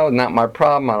say, not my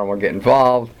problem, I don't want to get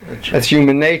involved. That's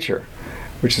human nature,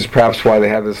 which is perhaps why they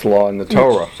have this law in the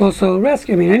Torah. It's also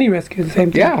rescue. I mean, any rescue is the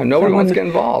same thing. Yeah, nobody Someone wants to get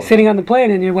involved. Sitting on the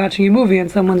plane and you're watching a movie and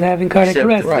someone's having cardiac Except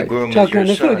arrest. the Right. groom is Choking your on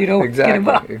the food. son. You don't get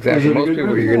involved. Exactly. Most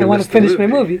people, you're I going want to finish my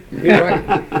movie.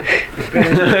 Right.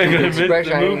 The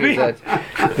expression I use is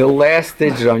that the last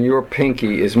digit on your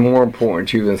pinky is more important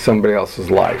to you than somebody else's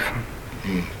life.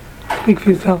 Speak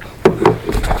for yourself.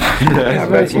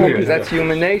 That's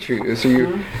human nature. So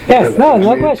Yes, no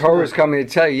the question. Torah's coming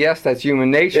to tell you, yes, that's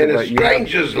human nature. In a but you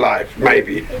stranger's life,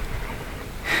 maybe.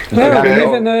 Yeah, Okay.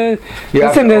 even, you have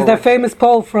listen, to there's over- that famous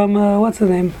poll from, what's his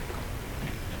name?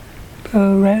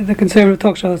 The conservative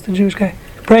talk show, it's the Jewish guy.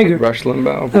 Prager. Rush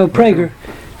Limbaugh. No, Prager.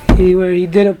 Where he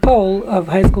did a poll of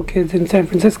high school kids in San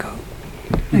Francisco.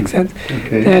 Makes sense?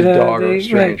 Okay. That, A dog or a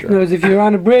stranger. Right. Knows if you're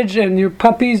on a bridge and your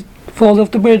puppy falls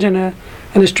off the bridge and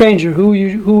a stranger, who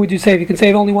would you save? You can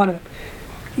save only one of them.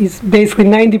 He's basically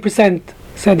 90%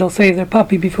 said they'll save their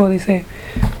puppy before they save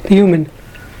the human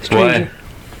stranger.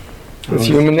 It's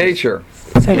human nature.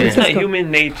 San It's not Francisco.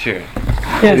 human nature.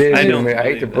 Yes, It is. I don't I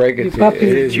hate to break it your to you. puppy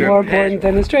It is is more your important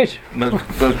than the stranger. Most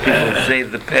people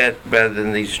save the pet rather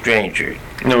than the stranger.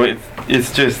 No,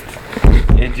 it's just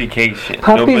education.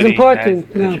 Puppies Nobody important.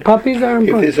 has- No, puppies are If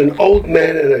important. there's an old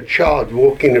man and a child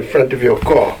walking in front of your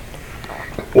car,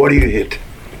 what do you hit?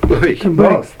 The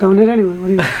brakes. Don't hit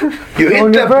anyone. What do You On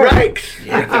hit the your brakes. brakes.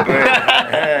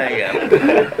 Yeah. you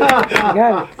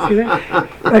got it. See that?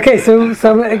 Okay, so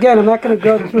again, I'm not going to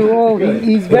go through all.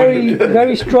 He's very,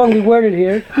 very strongly worded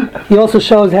here. He also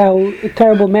shows how a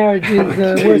terrible marriage is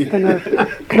worse than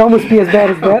can almost be as bad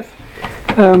as death.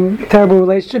 Terrible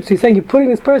relationships. He's saying you're putting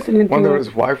this person into Wonder what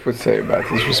his wife would say about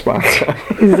this response.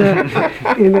 is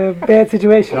in a bad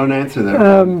situation. Don't answer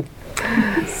that.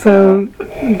 So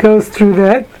he goes through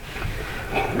that.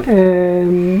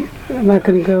 I'm not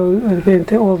going to go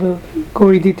into all the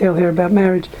gory detail here about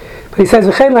marriage, but he says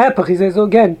he says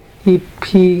again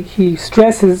he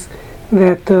stresses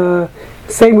that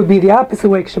same would be the opposite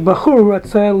way. If you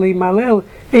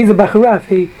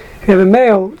have a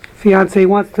male fiance, he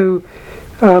wants to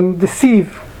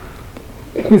deceive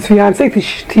his fiance, that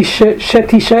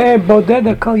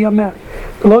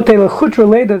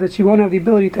she won't have the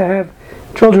ability to have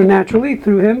children naturally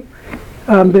through him.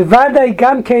 If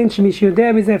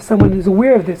someone is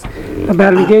aware of this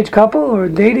about an engaged couple or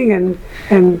dating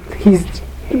and he's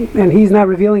not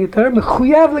revealing it to her,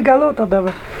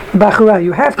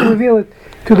 you have to reveal it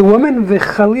to the woman.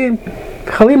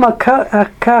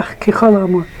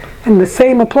 And the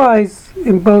same applies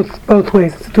in both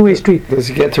ways. It's a two-way street. Does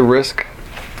he get to risk?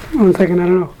 1 second, I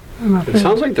don't know. It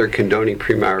sounds like they're condoning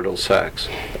premarital sex.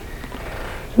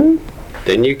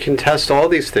 Then you can test all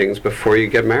these things before you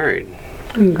get married.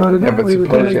 You can go to Yeah, that. but we would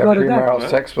suppose you have go to that. premarital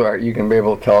sex with her, you can be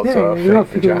able to tell it's Yeah, a you know,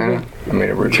 fake if you do vagina. I mean,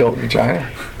 a real vagina.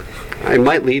 It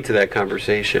might lead to that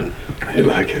conversation. I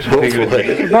like it.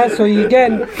 Hopefully. But so you,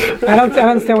 again, I don't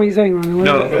understand what you're saying, Ron.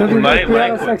 No, my I I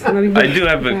do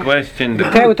have a question.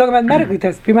 Okay, we're talking about medically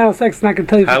tested. Premarital sex is not going to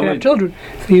tell you if you How can have would- children.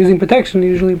 So you're using protection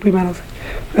usually in premarital sex.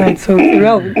 Right, so it's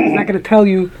irrelevant. It's not going to tell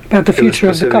you about the It was future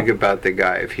of the specific couple. about the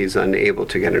guy. If he's unable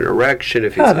to get an erection,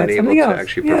 if he's Oh, that's unable something to else.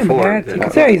 actually Yeah, perform, that's- then you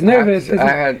could say he's nervous. I There's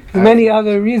had many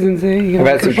other reasons. I've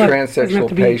had some It doesn't have transsexual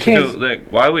to be patients. cancer. So, like,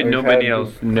 why would We've nobody had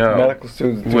else know medical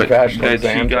students do what, vaginal that she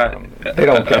exams got on them. They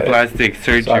don't a get it. plastic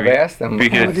surgery? So I've asked them.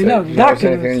 because they know. "You Doctor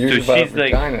anything knows." unusual So about she's,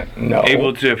 like, vagina?" No.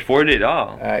 able to afford it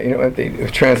all. You know what? The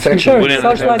transsexual. Insurance, wouldn't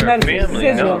socialized have her medicine. family,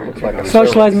 It's no. Israel. Looks like a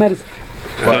Socialized medicine.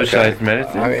 Socialized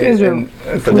medicine. I mean, Israel.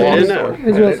 it's But a they long didn't story. know.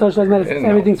 Israel I socialized medicine. didn't know.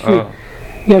 Everything's free. Oh.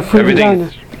 You have free vagina.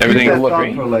 Everything's Everything that thought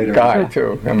looking for later. guy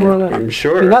too. I mean, More or less. I'm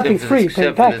sure. Nothing's free. Pay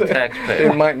Except for the taxes. they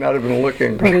taxpayer. might not have been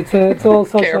looking. But it's all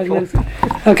socialized Careful.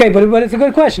 medicine. Okay, but it's a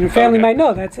good question. A family Okay. might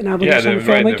know. That's an Yeah, obligation the, of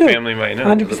the family right, too. the family might know.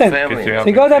 100%. The family. Because So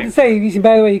he goes on to say,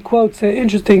 by the way, he quotes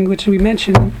interesting, which we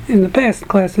mentioned in the past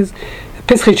classes.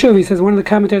 Pischei Tshuva, he says, one of the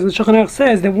commentators in the Shulchan Aruch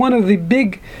says that one of the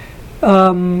big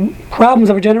problems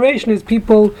of our generation is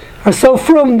people are so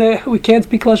frum that we can't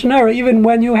speak Lashon Hara even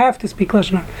when you have to speak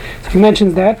Lashon Hara. So he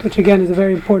mentions that, which again is a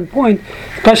very important point,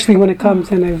 especially when it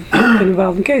comes, and I've been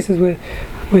involved in cases with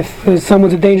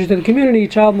someone's a danger to the community,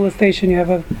 child molestation, you have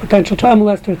a potential child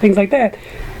molester, things like that,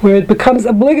 where it becomes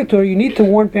obligatory. You need to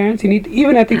warn parents. You need,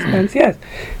 even at the expense. Yes,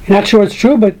 you're not sure it's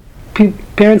true, but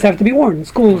parents have to be warned in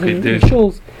schools and in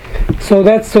schools. So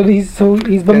he's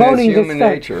And bemoaning it's human this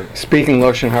fact. nature. Speaking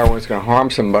Lashon Hara when it's going to harm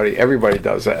somebody, everybody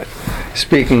does that.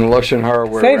 Speaking Lashon Hara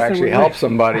where Save it actually someone, helps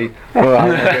somebody, well, I'm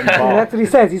not getting And that's involved. what he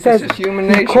says. He says, It's just human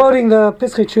he's nature. quoting the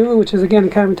Pischei Tshuva, which is again a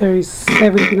commentary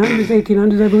 1700s,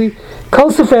 1800s, I believe.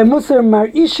 Kol Sifrei Musar Mar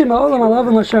Ishim Ha'olam Alav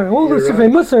Lashon Hara. All the Sifrei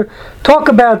Musar talk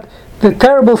about the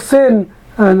terrible sin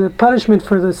and the punishment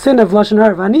for the sin of Lashon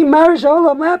Hara. Ani Marish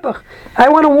Ha'olam Lepach. I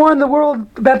want to warn the world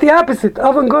about the opposite.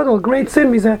 Avan Gadol, great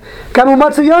sin, Gamu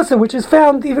Matzu Yosef, which is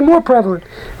found even more prevalent.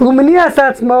 Luminias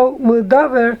Atzmo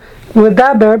Mudaber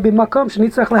Bimakom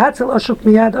Shenitzach Lehatzel Ashuk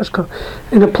Miyad Ashko.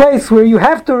 In a place where you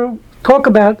have to talk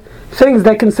about things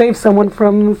that can save someone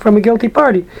from a guilty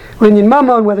party. When in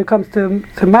Mammon, whether it comes to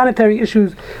monetary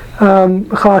issues,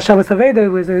 Chal Shabbos Aveda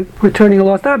was returning a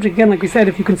lost object. Again, like we said,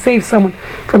 if you can save someone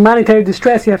from monetary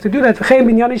distress, you have to do that.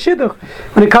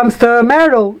 When it comes to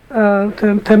marital,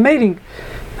 to mating,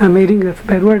 mating, that's a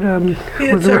bad word.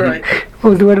 It's all right.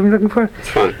 What was the word I'm looking for? It's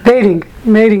fine. Dating,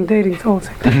 it's all the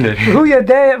same. Who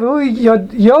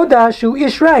Yoda Shu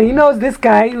Ishrai. He knows this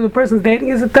guy, the person's dating,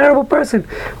 is a terrible person.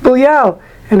 Bulyal,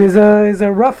 and is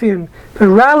a ruffian. The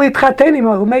Rali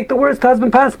Tchatenima, who make the worst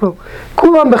husband possible.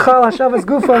 Kulam Bechal Hashavas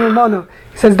Gufa Mono.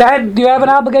 He says, Dad, do you have an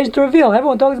obligation to reveal?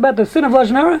 Everyone talks about the sin of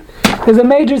Lashon Hara. There's a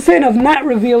major sin of not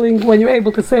revealing when you're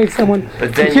able to save someone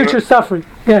But from then future suffering.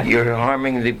 Yeah. You're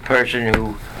harming the person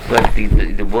who, like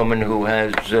the woman who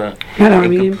has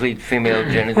harming him. incomplete female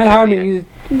genitalia. Not harming.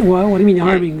 Well, what do you mean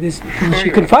harming? She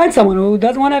could find someone who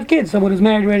doesn't want to have kids, someone who's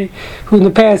married already, who in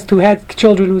the past who had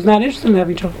children, who's not interested in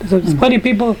having children. So there's plenty of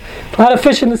people, a lot of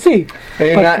fish in the sea.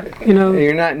 And But,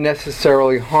 you're not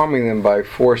necessarily harming them by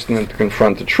forcing them to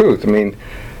confront the truth. I mean,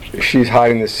 she's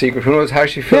hiding the secret. Who knows how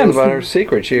she feels about her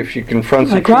secret? If she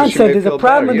confronts like the truth, Ron she said, may there's a feel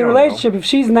problem better. in the You don't know. relationship if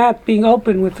she's not being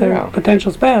open with her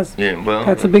potential spouse. Yeah, well,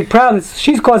 That's a big problem.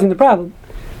 She's causing the problem.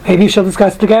 Maybe she'll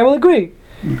discuss it. The guy will agree.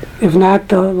 If not,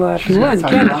 they'll have to run. You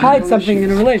can't hide something in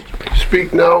a relationship.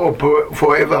 Speak now or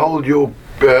forever hold your.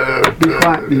 Be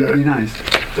quiet, be nice.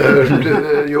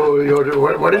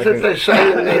 What is it they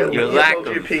say in there? your lack Hold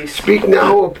your of peace. Speak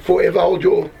now or forever hold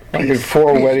your. Like in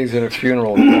Four Weddings and a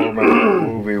Funeral, the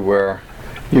movie where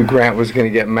Hugh Grant was going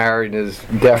to get married, and his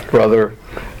deaf brother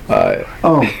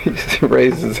he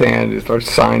raised his hand and starts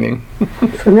signing.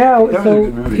 So now, That was a so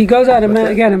good movie. he goes out and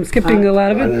again. I'm skipping a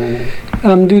lot of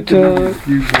it due to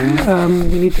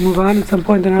we need to move on at some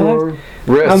point in our lives.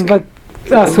 Risk. But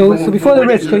so before the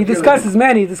risk, so he discusses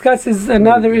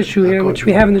another issue here which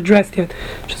we haven't addressed yet,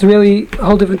 which is really a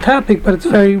whole different topic, but it's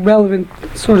very relevant,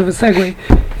 sort of a segue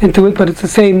into it. But it's the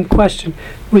same question,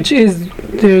 which is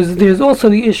there's also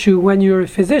the issue when you're a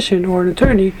physician or an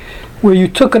attorney, where you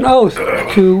took an oath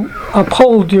to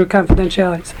uphold your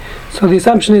confidentialities. So the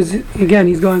assumption is, again,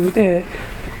 he's going with in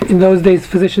those days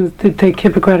physicians did take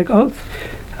Hippocratic oaths.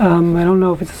 I don't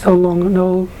know if it's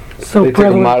so They take a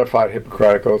prevalent. modified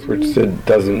Hippocratic Oath, which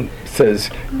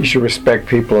says you should respect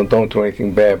people and don't do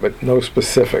anything bad, but no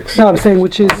specifics. No, I'm saying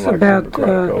which is Unlike about.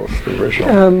 Hippocratic Oath, the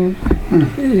original.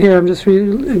 Here, I'm just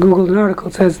Googled an article.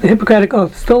 It says the Hippocratic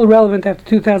Oath still relevant after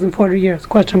 2,400 years?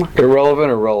 Question mark. Irrelevant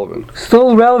or relevant?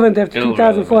 Still relevant after Still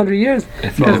 2,400 years?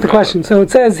 It's That's the question. So it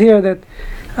says here that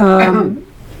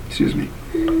Excuse me.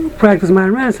 practice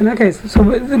modern medicine. Okay, so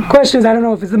the question is, I don't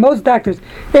know if it's the most doctors.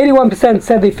 81%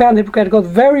 said they found the Hippocratic Oath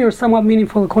very or somewhat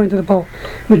meaningful according to the poll.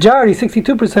 Majority,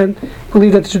 62%,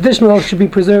 believe that the traditional oath should be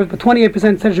preserved, but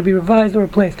 28% said it should be revised or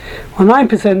replaced, while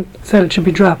 9% said it should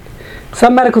be dropped.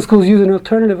 Some medical schools use an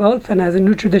alternative oath, and as a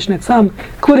new tradition at some,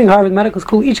 including Harvard Medical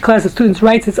School, each class of students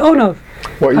writes its own oath.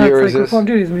 What year it's is like this? Reform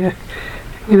Judaism, yeah.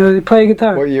 You know, they play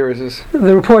guitar. What year is this?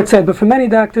 The report said, but for many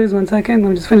doctors, one second, let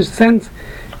me just finish the sentence.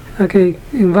 Okay,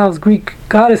 involves Greek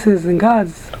goddesses and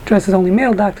gods, addresses only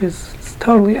male doctors. It's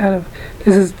totally out of.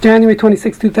 This is January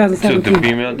 26, So the 2017.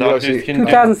 female doctors can.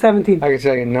 2017. I can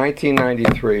say in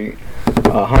 1993,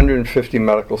 150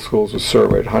 medical schools were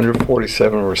surveyed,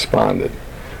 147 responded.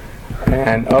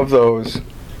 And of those,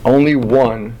 only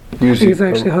one I think using it's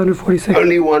actually 146.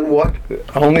 Only one what?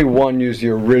 only one used the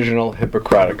original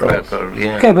Hippocratic Oath.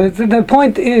 Yeah. Okay, but the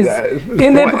point is, The in the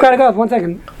point- Hippocratic Oath, one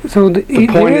second. So The there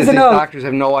point is is, an these oath. doctors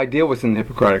have no idea what's in the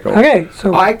Hippocratic Oath. Okay,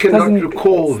 so I cannot doesn't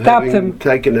recall stop having them.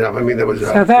 taken it up. I mean, that was a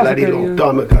South bloody Africa, long yeah.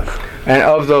 time ago. And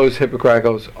of those Hippocratic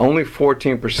Oaths, only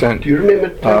 14% Do you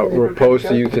remember? were opposed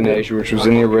to euthanasia, which was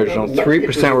in the original.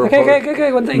 3% were Okay, opposed.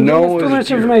 okay, one thing. No Give us too one's-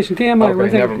 much information. TMI, one Okay,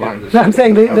 second. never mind. No, I'm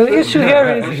saying the issue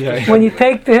here is when you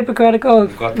take the Hippocratic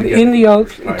Oath, in the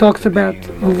oath, it talks about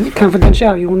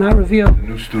confidentiality. You will not reveal.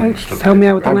 Help me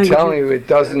out with the I'm language. telling you, it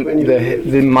doesn't.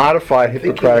 The modified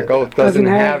Hippocratic Oath Doesn't doesn't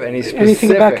have have any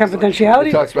anything about specifics. confidentiality?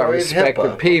 It talks about Oh, it's respect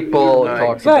of HIPAA. people. It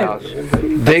talks Right. about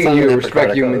you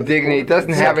respect human dignity. It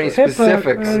doesn't have any specifics.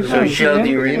 So, Shel, do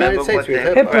you remember what the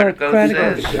Hippocratic Oath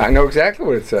Hippocratic says? I know exactly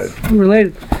what it said.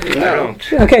 Related. I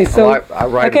don't. Okay, so Well, I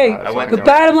write okay, about it. I went the to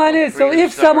bottom line is, so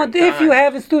if someone, if you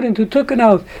have a student who took an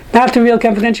oath not to reveal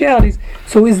confidentialities,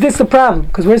 so is this a problem?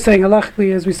 Because we're saying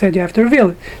halachically, as we said, you have to reveal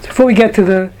it. So before we get to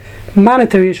the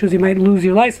monetary issues, you might lose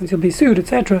your license, you'll be sued,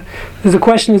 etc. There's a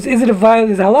question: is it a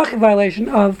halachic violation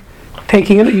of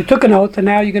taking it? You took an oath, and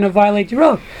now you're going to violate your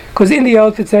oath because in the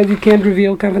oath it says you can't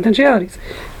reveal confidentialities.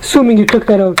 Assuming you took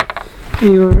that oath,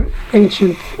 your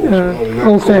ancient,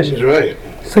 old-fashioned. Right.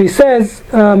 So he says,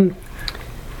 so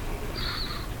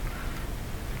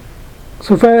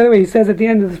by the way, he says at the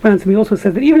end of the response, he also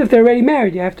says that even if they're already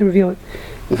married, you have to reveal it.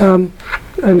 In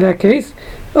that case,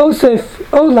 Osef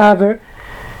Olaver,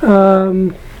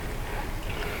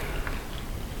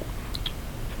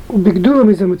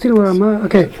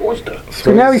 okay.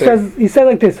 So now he says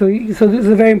like this. So this is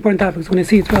a very important topic. So when I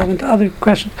see it's relevant to other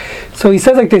questions. So he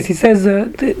says like this. He says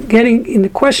getting in the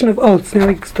question of oaths. Now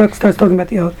he starts talking about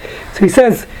the oath. So he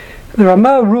says the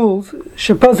Rama rules. It's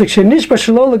a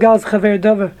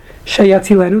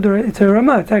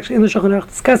Rama. It's actually in the Shulchan Aruch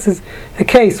discusses a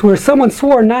case where someone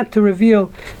swore not to reveal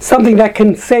something that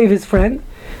can save his friend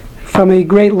from a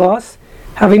great loss.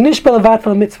 Having nishbal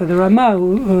avatal mitzvah. The Rama,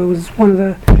 who was one of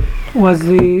one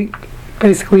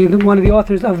of the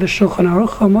authors of the Shulchan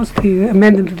Aruch, almost the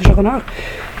amendment to the Shulchan Aruch,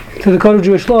 to the Code of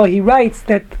Jewish Law. He writes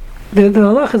that the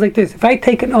halach is like this: if I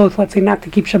take an oath, let's say not to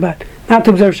keep Shabbat, not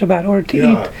to observe Shabbat, or to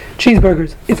eat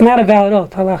cheeseburgers, it's not a valid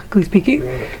oath, halachically speaking,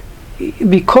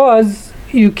 because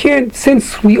you can't.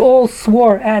 Since we all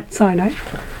swore at Sinai,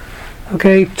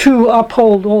 okay, to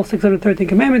uphold all 613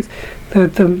 commandments,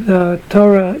 the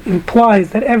Torah implies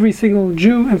that every single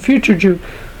Jew and future Jew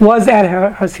was at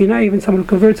Har Sinai. Even someone who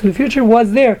converts in the future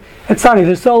was there at Sinai.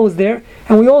 Their soul was there,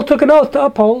 and we all took an oath to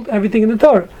uphold everything in the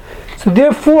Torah. So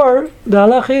therefore, the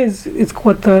halach is, it's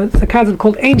what it's a concept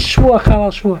called ein shvua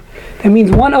chalal shvua. That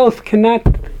means one oath cannot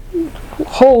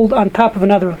hold on top of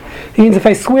another oath. It means if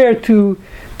I swear to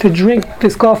drink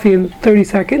this coffee in 30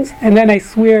 seconds, and then I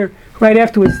swear right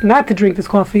afterwards not to drink this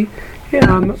coffee,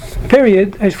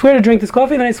 period. I swear to drink this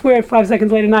coffee, and then I swear 5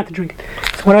 seconds later not to drink it.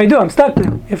 So what do? I'm stuck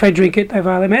now. If I drink it, I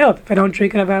violate my oath. If I don't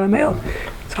drink it, I violate my oath.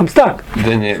 So I'm stuck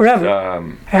Then it's, forever. I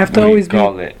have to we always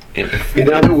call be. it.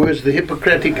 In other words, the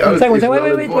Hippocratic Oath is null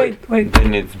and void. Wait.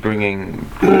 Then it's bringing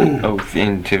oath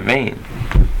into vain.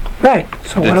 Right.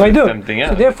 So what This do? is something So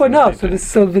else. therefore, no. So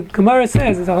the Gemara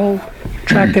says there's a whole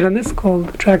tractate on this called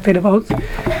the Tractate of Oaths.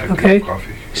 Okay.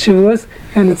 Shavuos,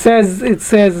 and it says it's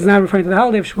not referring to the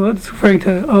holiday of Shavuot, it's referring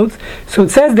to oaths. So it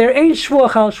says there ain't shvuah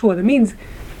chal shvuah. That means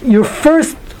your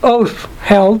first oath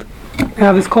held. I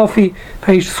have this coffee. If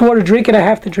I swore to drink it, I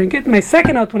have to drink it. My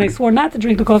second oath, when I swore not to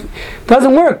drink the coffee,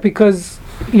 doesn't work because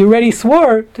you already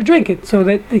swore to drink it. So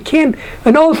that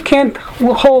an oath can't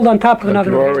hold on top of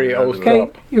another You're oath. already oathed Okay,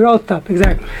 up. you're oathed up,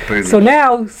 exactly. So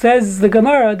now says the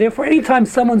Gemara. Therefore, anytime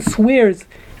someone swears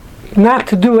not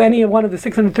to do any of one of the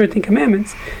 613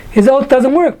 commandments, his oath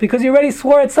doesn't work because he already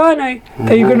swore at Sinai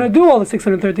that you're going to do all the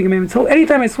 613 commandments. So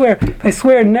anytime if I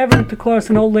swear never to cross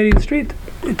an old lady in the street,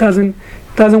 it doesn't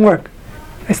work.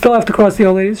 I still have to cross the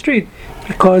old lady in the street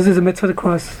because there's a mitzvah to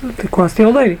cross the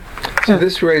old lady. So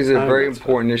this raises a very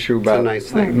important issue about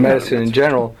medicine in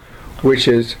general, which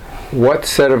is what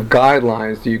set of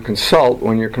guidelines do you consult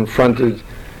when you're confronted,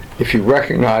 if you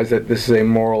recognize that this is a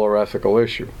moral or ethical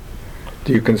issue?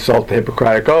 Do you consult the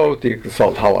Hippocratic Oath? Do you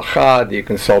consult halakha? Do you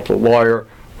consult a lawyer?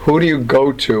 Who do you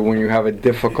go to when you have a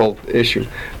difficult issue?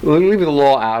 Leave the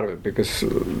law out of it because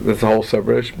that's a whole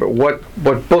separate issue. But what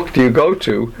book do you go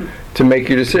to make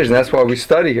your decision? That's why we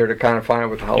study here to kind of find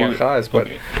out what the halakha is. But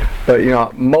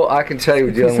I can tell you,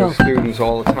 dealing with students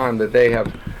all the time, that they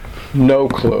have no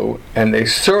clue, and they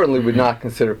certainly would not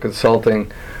consider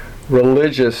consulting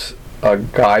religious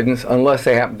guidance unless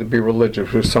they happen to be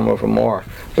religious, which some of them are.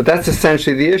 But that's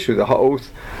essentially the issue. The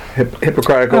oath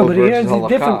Hippocratic No, oath but versus here's a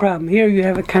different halakha. problem. Here you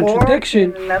have a Or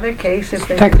contradiction, in another case, if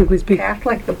they technically speaking.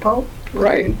 Catholic, the Pope,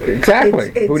 Right, exactly.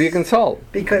 It's- Who do you consult?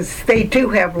 because they too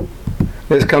have.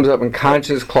 This comes up in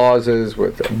conscience clauses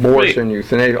with abortion,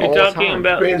 euthanasia, all You're the talking time.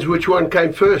 about. Depends which one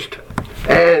came first,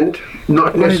 and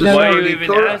not Why is that? Why are you necessarily even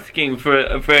Torah. asking for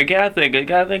a Catholic? A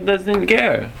Catholic doesn't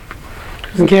care.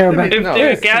 Doesn't care about If No. they're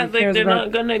this, he Catholic, cares they're about-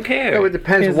 not gonna No, care. it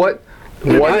depends Yes. what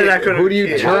They're not gonna- who do you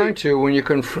yeah. turn to when you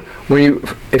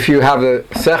if you have the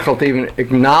sechel to even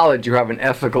acknowledge you have an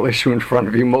ethical issue in front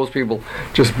of you. Most people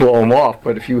just blow them off,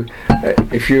 but if you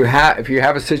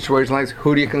have a situation like this,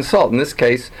 who do you consult? In this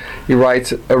case, he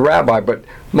writes a rabbi, but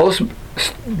most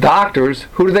doctors,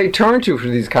 who do they turn to for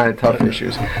these kind of tough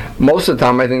issues? Most of the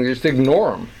time, I think they just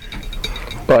ignore them.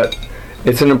 But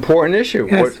it's an important issue.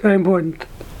 Yes, What- very important.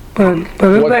 But book,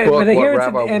 here what it's,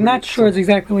 rabbi I'm would not you sure it's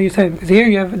exactly what you're saying, because here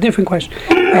you have a different question.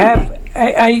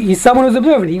 He's someone who's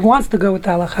observant. He wants to go with the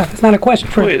halakha. It's not a question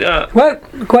for him. Wait, What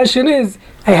the question is,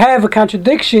 I have a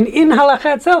contradiction in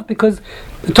halakha itself, because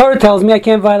the Torah tells me I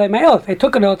can't violate my oath. I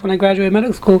took an oath when I graduated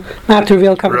medical school not to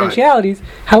reveal confidentialities.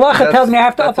 Halakha tells me I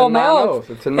have to That's a uphold my oath. non-oath.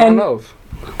 It's a non-oath.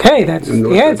 Okay, that's No,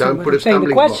 the answer. don't But put I'm a saying the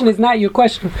stumbling question block. is not your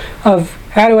question of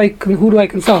who do I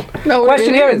consult. No, The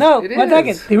question it here is. is no. It One second.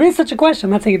 is. There is such a question.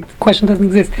 I'm not saying the question doesn't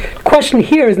exist. The question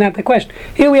here is not the question.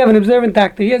 Here we have an observant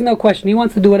doctor. He has no question. He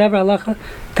wants to do whatever halacha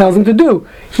tells him to do.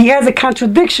 He has a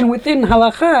contradiction within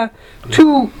halacha.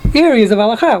 Two areas of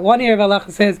halacha. One area of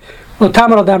halacha says, well,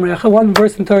 Tamar al Dam Recha. One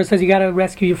verse in Torah says you got to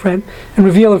rescue your friend and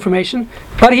reveal information.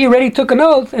 But he already took an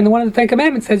oath, and one of the Ten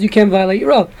Commandments says you can't violate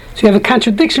your oath. So you have a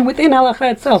contradiction within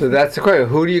halacha itself. So that's the question.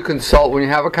 Who do you consult when you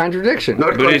have a contradiction?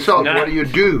 Not But it's consult, not- what do you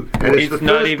do? And it's the It's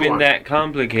not first even one. that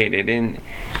complicated. In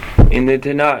the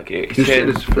Tanakh, it You said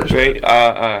says, it's first. right,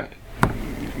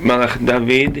 Malach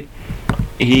David,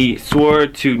 he swore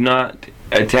to not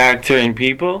attack certain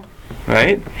people,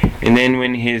 right? And then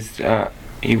when he was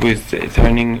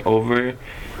turning over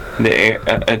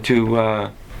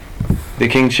to the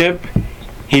kingship,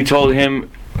 he told him,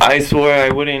 I swore I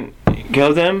wouldn't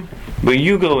kill them, but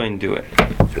you go and do it.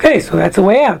 Okay, so that's a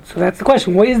way out. So that's the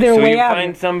question. Is there a So way you out?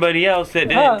 find somebody else that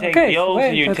didn't take the so oath, wait,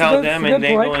 and you that's a tell good- them, that's a and good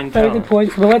they point. go and Very tell good them.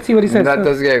 point. But let's see what he says. That So-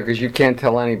 doesn't get because you can't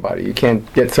tell anybody. You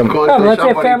can't get some. Can't Oh, tell but let's say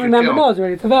a somebody family to member tell. knows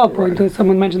already. It's a valid point.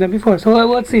 Someone mentioned that before. So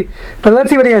let's see. But let's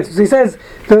see what he answers. He says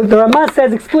the Ramah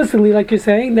says explicitly, like you're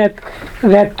saying, that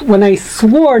when I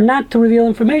swore not to reveal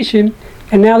information,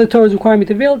 and now the Torah is requiring me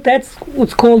to reveal, that's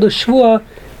what's called a shvua,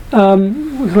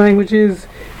 whose language is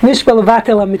nishbal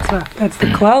vatel mitzvah. That's the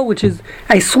klal, which is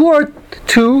I swore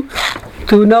to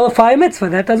nullify a mitzvah.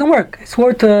 That doesn't work. I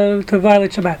swore to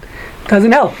violate Shabbat.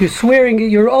 Doesn't help. You're swearing.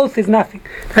 Your oath is nothing.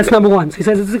 That's number one. So he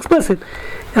says it's explicit,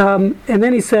 and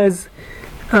then he says,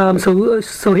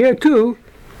 so here too.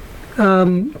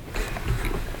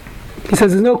 He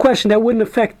says there's no question that wouldn't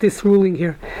affect this ruling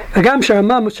here. So he gets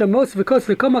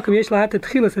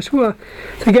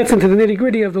into the nitty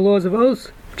gritty of the laws of oaths,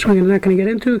 which we're not going to get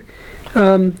into.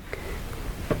 And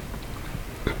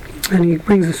he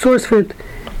brings a source for it.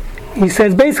 He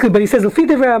says basically, but he says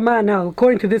now,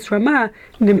 according to this Ramah,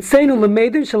 that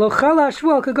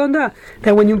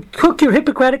when you took your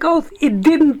Hippocratic oath,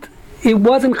 it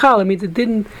wasn't chal. It means it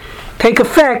didn't take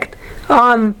effect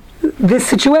on this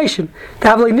situation.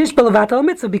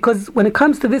 Because when it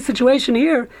comes to this situation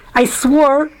here, I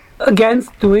swore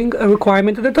against doing a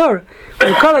requirement of the Torah.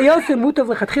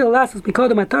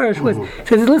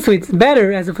 Says, listen, it's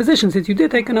better as a physician, since you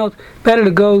did take an oath, better to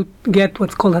go get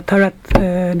what's called a tarat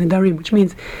nedarim, which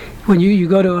means when you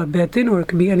go to a betin, or it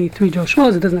could be any three Josh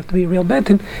Shmos, it doesn't have to be a real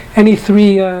betin, any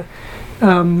three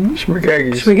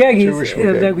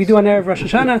shmegegis that we do on Erev Rosh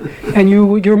Hashanah, and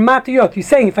you're mati oath. You're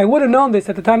saying, if I would have known this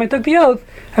at the time I took the oath,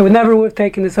 I would never have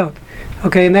taken this oath.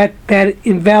 Okay, and that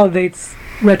invalidates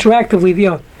retroactively the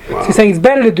oath. So he's saying it's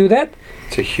better to do that.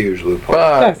 It's a huge loophole.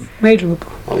 Yes, major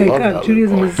loophole. Thank love God, that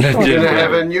Judaism is. You're awesome. going to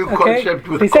have a new Okay? concept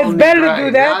with He says Kol better to Nidrai.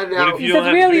 do that. Now- What if He you says don't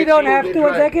have really you don't Kol have to.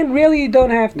 One Nidrai. second, really you don't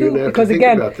have You're gonna to, have because to think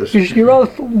again, about this. your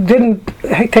oath didn't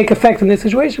take effect in this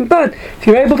situation. But if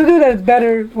you're able to do that, it's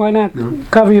better. Why not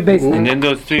cover your bases? And then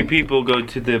those three people go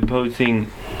to the opposing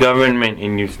government,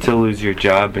 and you still lose your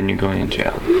job, and you go in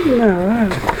jail. No,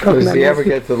 I'm talking Does about he ever this.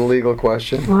 get to the legal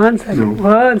question? One second.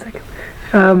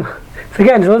 So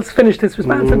again, let's finish this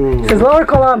response. It says, Lower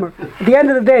Kol Amar. At the end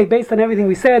of the day, based on everything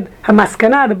we said,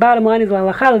 Hamaskana, the bottom line is,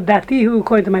 L'alacha l'datihu,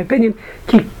 according to my opinion,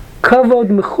 ki kavod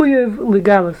mechuyev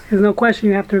legalos. There's no question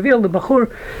you have to reveal the Bachur.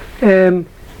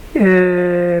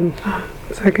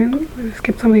 Second,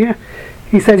 skip something here.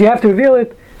 He says you have to reveal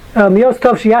it. Mios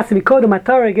Tov Shiyasi Mikodem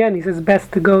Atara, again, he says it's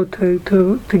best to go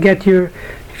to get your,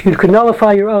 if you could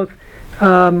nullify your oath.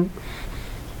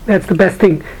 that's the best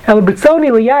thing. El Britzoni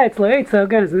liyayetz la'etza,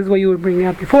 again, this is what you were bringing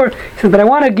up before. He says, but I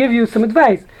want to give you some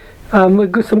advice,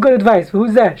 some good advice.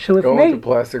 Who's that? Go into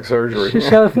plastic surgery.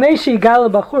 Shalifnei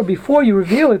she'igala bachur, before you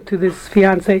reveal it to this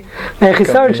fiance,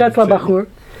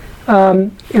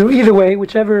 either way,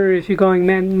 whichever, if you're going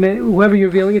man, whoever you're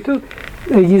revealing it to,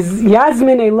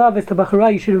 Yasmin a love is the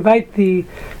bachura. You should invite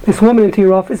this woman into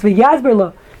your office.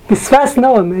 V'yasberla bisfas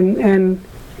noam, and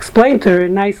explain to her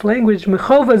in nice language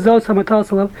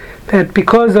that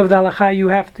because of the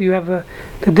halacha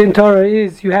the din Torah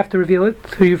is you have to reveal it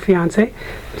to your fiance.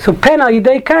 So pen al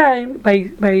yidei kain,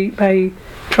 by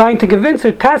trying to convince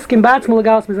her, tasking ba'atzma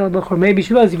legalas mizal b'chor. Maybe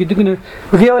she was, if you're going to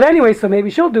reveal it anyway, so maybe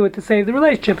she'll do it to save the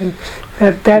relationship, and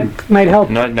that might help.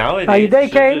 Not nowadays. Al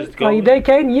yidei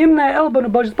kain yimna elbon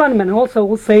abosh panim, and also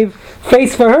will save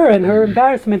face for her and her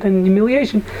embarrassment and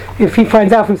humiliation if he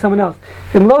finds out from someone else.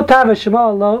 Im lo tava shema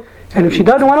lo, and if she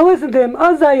doesn't want to listen to him,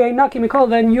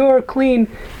 then you're clean.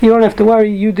 You don't have to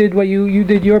worry. You did what you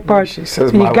did your part. She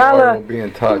says my lawyer will be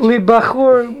in touch.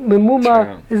 Libachur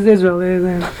memuma is Israel.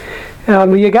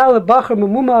 Yigala bachur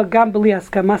memuma gam b'li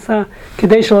askamasa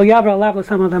k'dei shelo yavra alav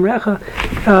l'sam adam recha,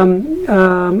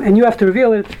 and you have to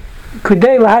reveal it.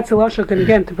 K'dei lahatzil ashok, and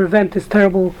again to prevent this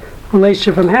terrible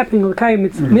relationship from happening. L'kayim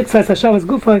mitzvahs hashavas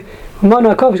gufay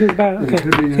umana akovish nizbar. Okay,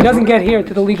 he doesn't get here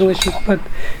to the legal issues, but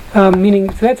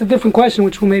meaning so that's a different question,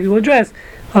 which we'll address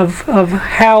of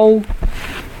how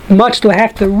much do I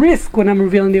have to risk when I'm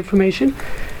revealing the information.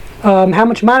 How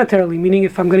much monetarily, meaning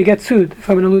if I'm going to get sued, if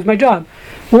I'm going to lose my job.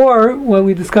 Or, what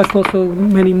we discussed also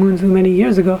many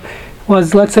years ago,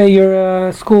 was let's say you're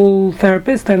a school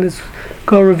therapist and this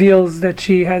girl reveals that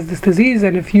she has this disease,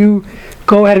 and if you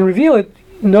go ahead and reveal it,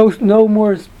 no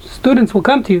more students will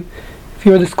come to you. If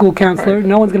you're the school counselor, right,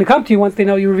 no one's going to come to you once they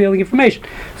know you're revealing information.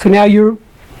 So now here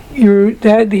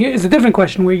is a different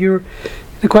question where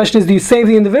the question is, do you save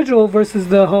the individual versus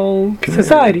the whole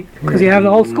society? Because you have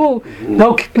the whole school.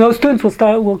 No students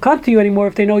will come to you anymore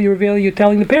if they know you're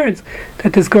telling the parents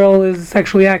that this girl is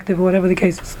sexually active or whatever the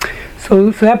case is.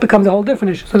 So that becomes a whole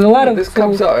different issue. So there's a lot of this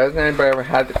comes up. Hasn't anybody ever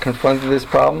confronted this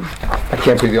problem? I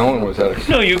can't be the only one who's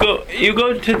No, you go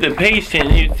to the patient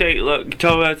and you say, look,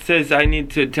 Torah says I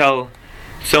need to tell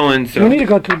so and so. You don't need to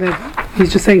go to the.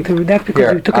 He's just saying to that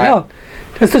because you took it out.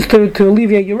 That's just to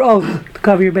alleviate your oath to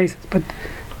cover your bases. But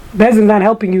Bezin's not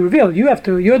helping you reveal. You're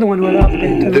the one who are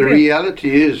obligated. The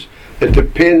reality is, it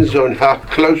depends on how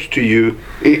close to you.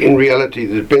 In reality,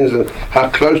 it depends on how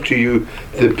close to you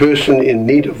the person in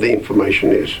need of the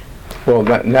information is. Well,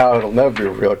 now it'll never be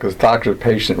revealed because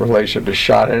doctor-patient relationship is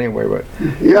shot anyway. But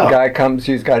yeah, the guy comes,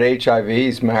 he's got HIV,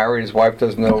 he's married, his wife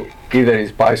doesn't know either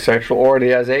he's bisexual or he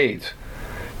has AIDS.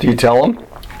 Do you tell him?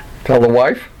 Tell the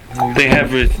wife? They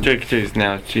have restrictors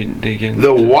now. They can.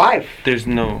 The wife. There's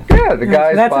no. Yeah, the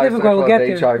guy's that's bisexual, we'll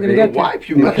get HIV. The wife.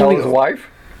 You must tell his wife.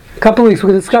 A couple of weeks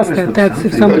we'll discuss that. That's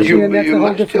if somebody. You that's a whole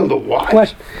must tell the different wife.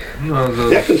 question. No,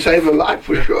 That can save a life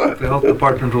for sure. The health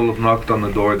department will have knocked on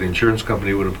the door. The insurance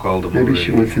company would have called them. Maybe already.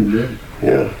 she was in there.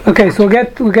 Yeah. Okay, so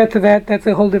we'll get to that. That's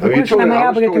a whole different question.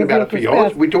 I was talking about a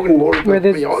fiance. We're talking more about where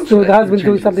a fiance. so the husband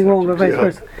doing something wrong or vice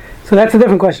versa. So that's a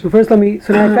different question. First, so now I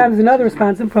found there's another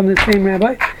response from the same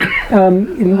rabbi,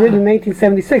 written in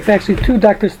 1976, actually to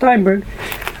Dr. Steinberg,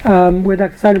 where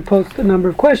Dr. Steinberg posed a number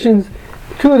of questions.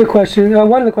 One of the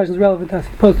questions relevant to us.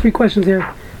 He posed 3 questions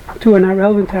here. 2 are not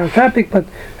relevant to our topic, but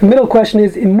the middle question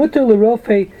is, in mutter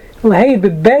l'rofe l'heid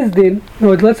bebezdin,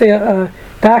 or let's say a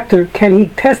doctor, can he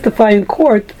testify in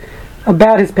court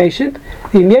about his patient?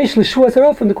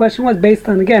 The question was based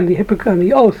on, again,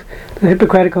 the oath, the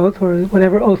Hippocratic oath, or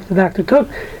whatever oath the doctor took,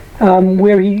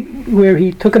 where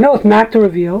he took an oath not to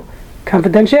reveal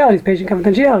confidentialities, patient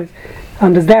confidentialities.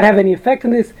 Does that have any effect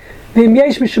on this? And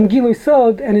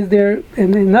is there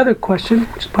another question,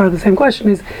 which is part of the same question,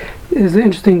 is an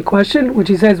interesting question, which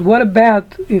he says, what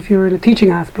about if you're in a teaching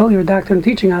hospital, you're a doctor in a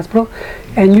teaching hospital,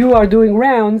 and you are doing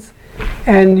rounds,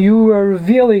 and you are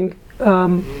revealing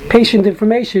patient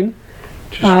information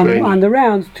on the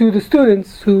rounds to the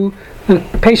students who the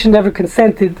patient never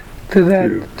consented to that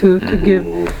to give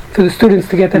to the students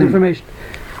to get that information.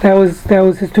 That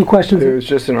was his 2 questions. There was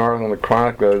just an article in the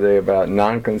Chronicle the other day about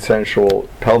non-consensual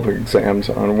pelvic exams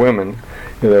on women.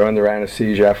 They're under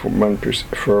anesthesia for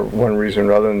one reason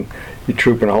or another, and you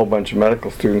troop in a whole bunch of medical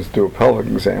students to do a pelvic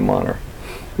exam on her,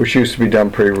 which used to be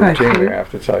done pretty routinely, I have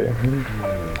to tell you.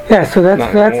 Yeah, so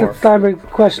that's the Steinberg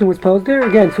question was posed there.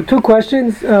 Again, so 2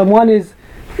 questions. One is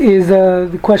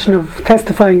the question of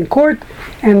testifying in court,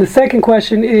 and the second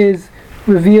question is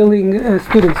revealing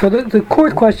students. So the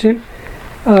court question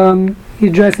he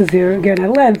addresses here again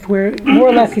at length, where more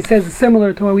or less he says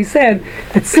similar to what we said,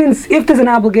 that if there's an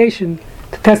obligation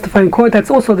to testify in court. That's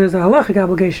also, there's a halachic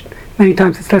obligation many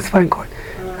times to testify in court.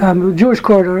 Jewish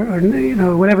court or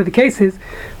whatever the case is,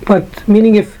 but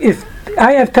meaning if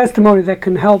I have testimony that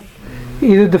can help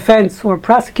either defense or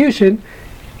prosecution,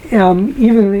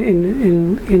 even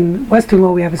in Western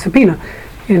law we have a subpoena,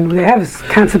 and they have this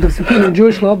concept of subpoena in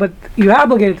Jewish law, but you're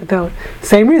obligated to tell it.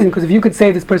 Same reason, because if you could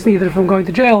save this person either from going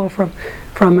to jail or from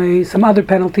some other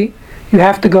penalty, you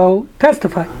have to go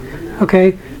testify.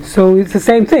 Okay, so it's the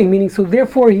same thing. Meaning, so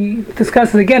therefore, he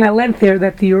discusses again at length there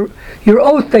that your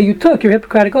oath that you took, your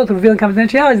Hippocratic oath of revealing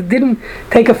confidentiality, didn't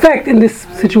take effect in this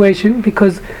situation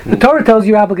because the Torah tells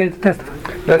you you're obligated to testify.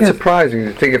 That's surprising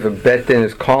to think if a Bet Din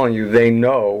is calling you, they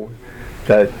know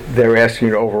that they're asking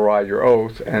you to override your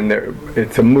oath, and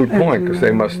it's a moot point because they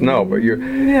must know. But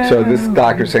so this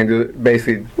doctor's saying to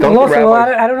basically don't. Well, also,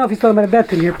 I don't know if he's talking about a Bet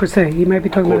Din here per se. He might be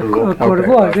talking about a court of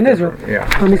laws in Israel. Yeah.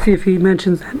 Let me see if he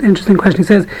mentions that interesting question. He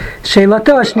says,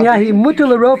 "Sheilato hashniya hi mutu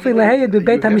l'rofi lehayed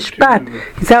b'beit hamishpat."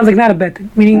 He sounds like not a Bet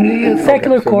Din, meaning the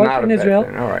secular court in Israel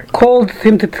called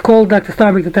him to call Dr.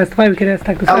 Steinberg to testify. We can ask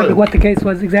Dr. Steinberg what the case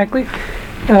was exactly.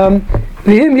 And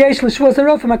so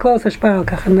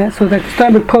that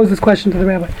Steinberg posed this question to the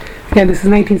rabbi. Again, this is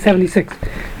 1976.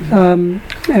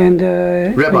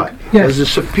 Rabbi, does the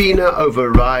subpoena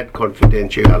override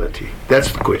confidentiality?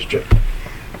 That's the question.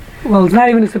 Well, it's not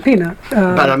even a subpoena.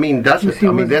 But I mean, does it?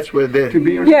 I mean, that's where the...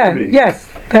 Yes,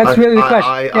 that's really the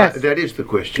question. Yes. That is the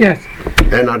question. Yes.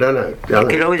 And I don't know. You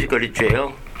can always go to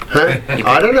jail. Huh?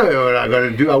 I don't know what I got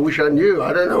to do. I wish I knew.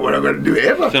 I don't know what I got to do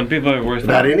ever. Some people are worse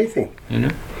about anything. You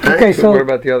know. Okay, so what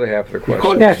about the other half of the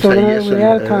question? Yeah, so we're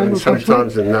out of time. And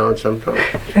sometimes and now and sometimes.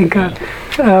 Thank God.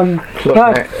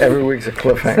 But every week's a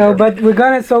cliffhanger. So, but we're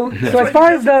gonna. So as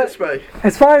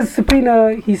far as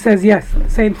subpoena, he says yes. The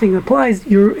same thing applies.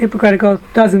 Your Hippocratic oath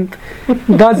doesn't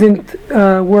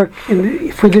work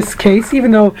for this case,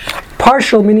 even though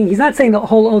partial, meaning he's not saying the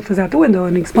whole oath is out the window,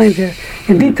 and he explains here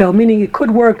in detail. Meaning it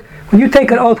could work when you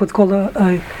take an oath, what's called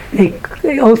a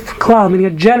oath klal, meaning a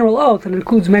general oath, and it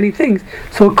includes many things.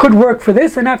 So it could work for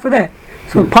this and not for that.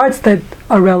 So the parts that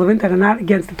are relevant, that are not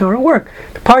against the Torah, work.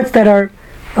 The parts that are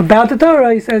about the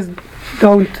Torah, he says,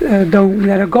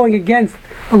 that are going against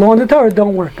a law in the Torah,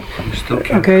 don't work.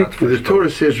 Okay. The Torah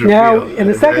says now, in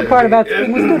the second part about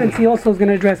speaking with students, he also is going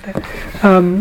to address that.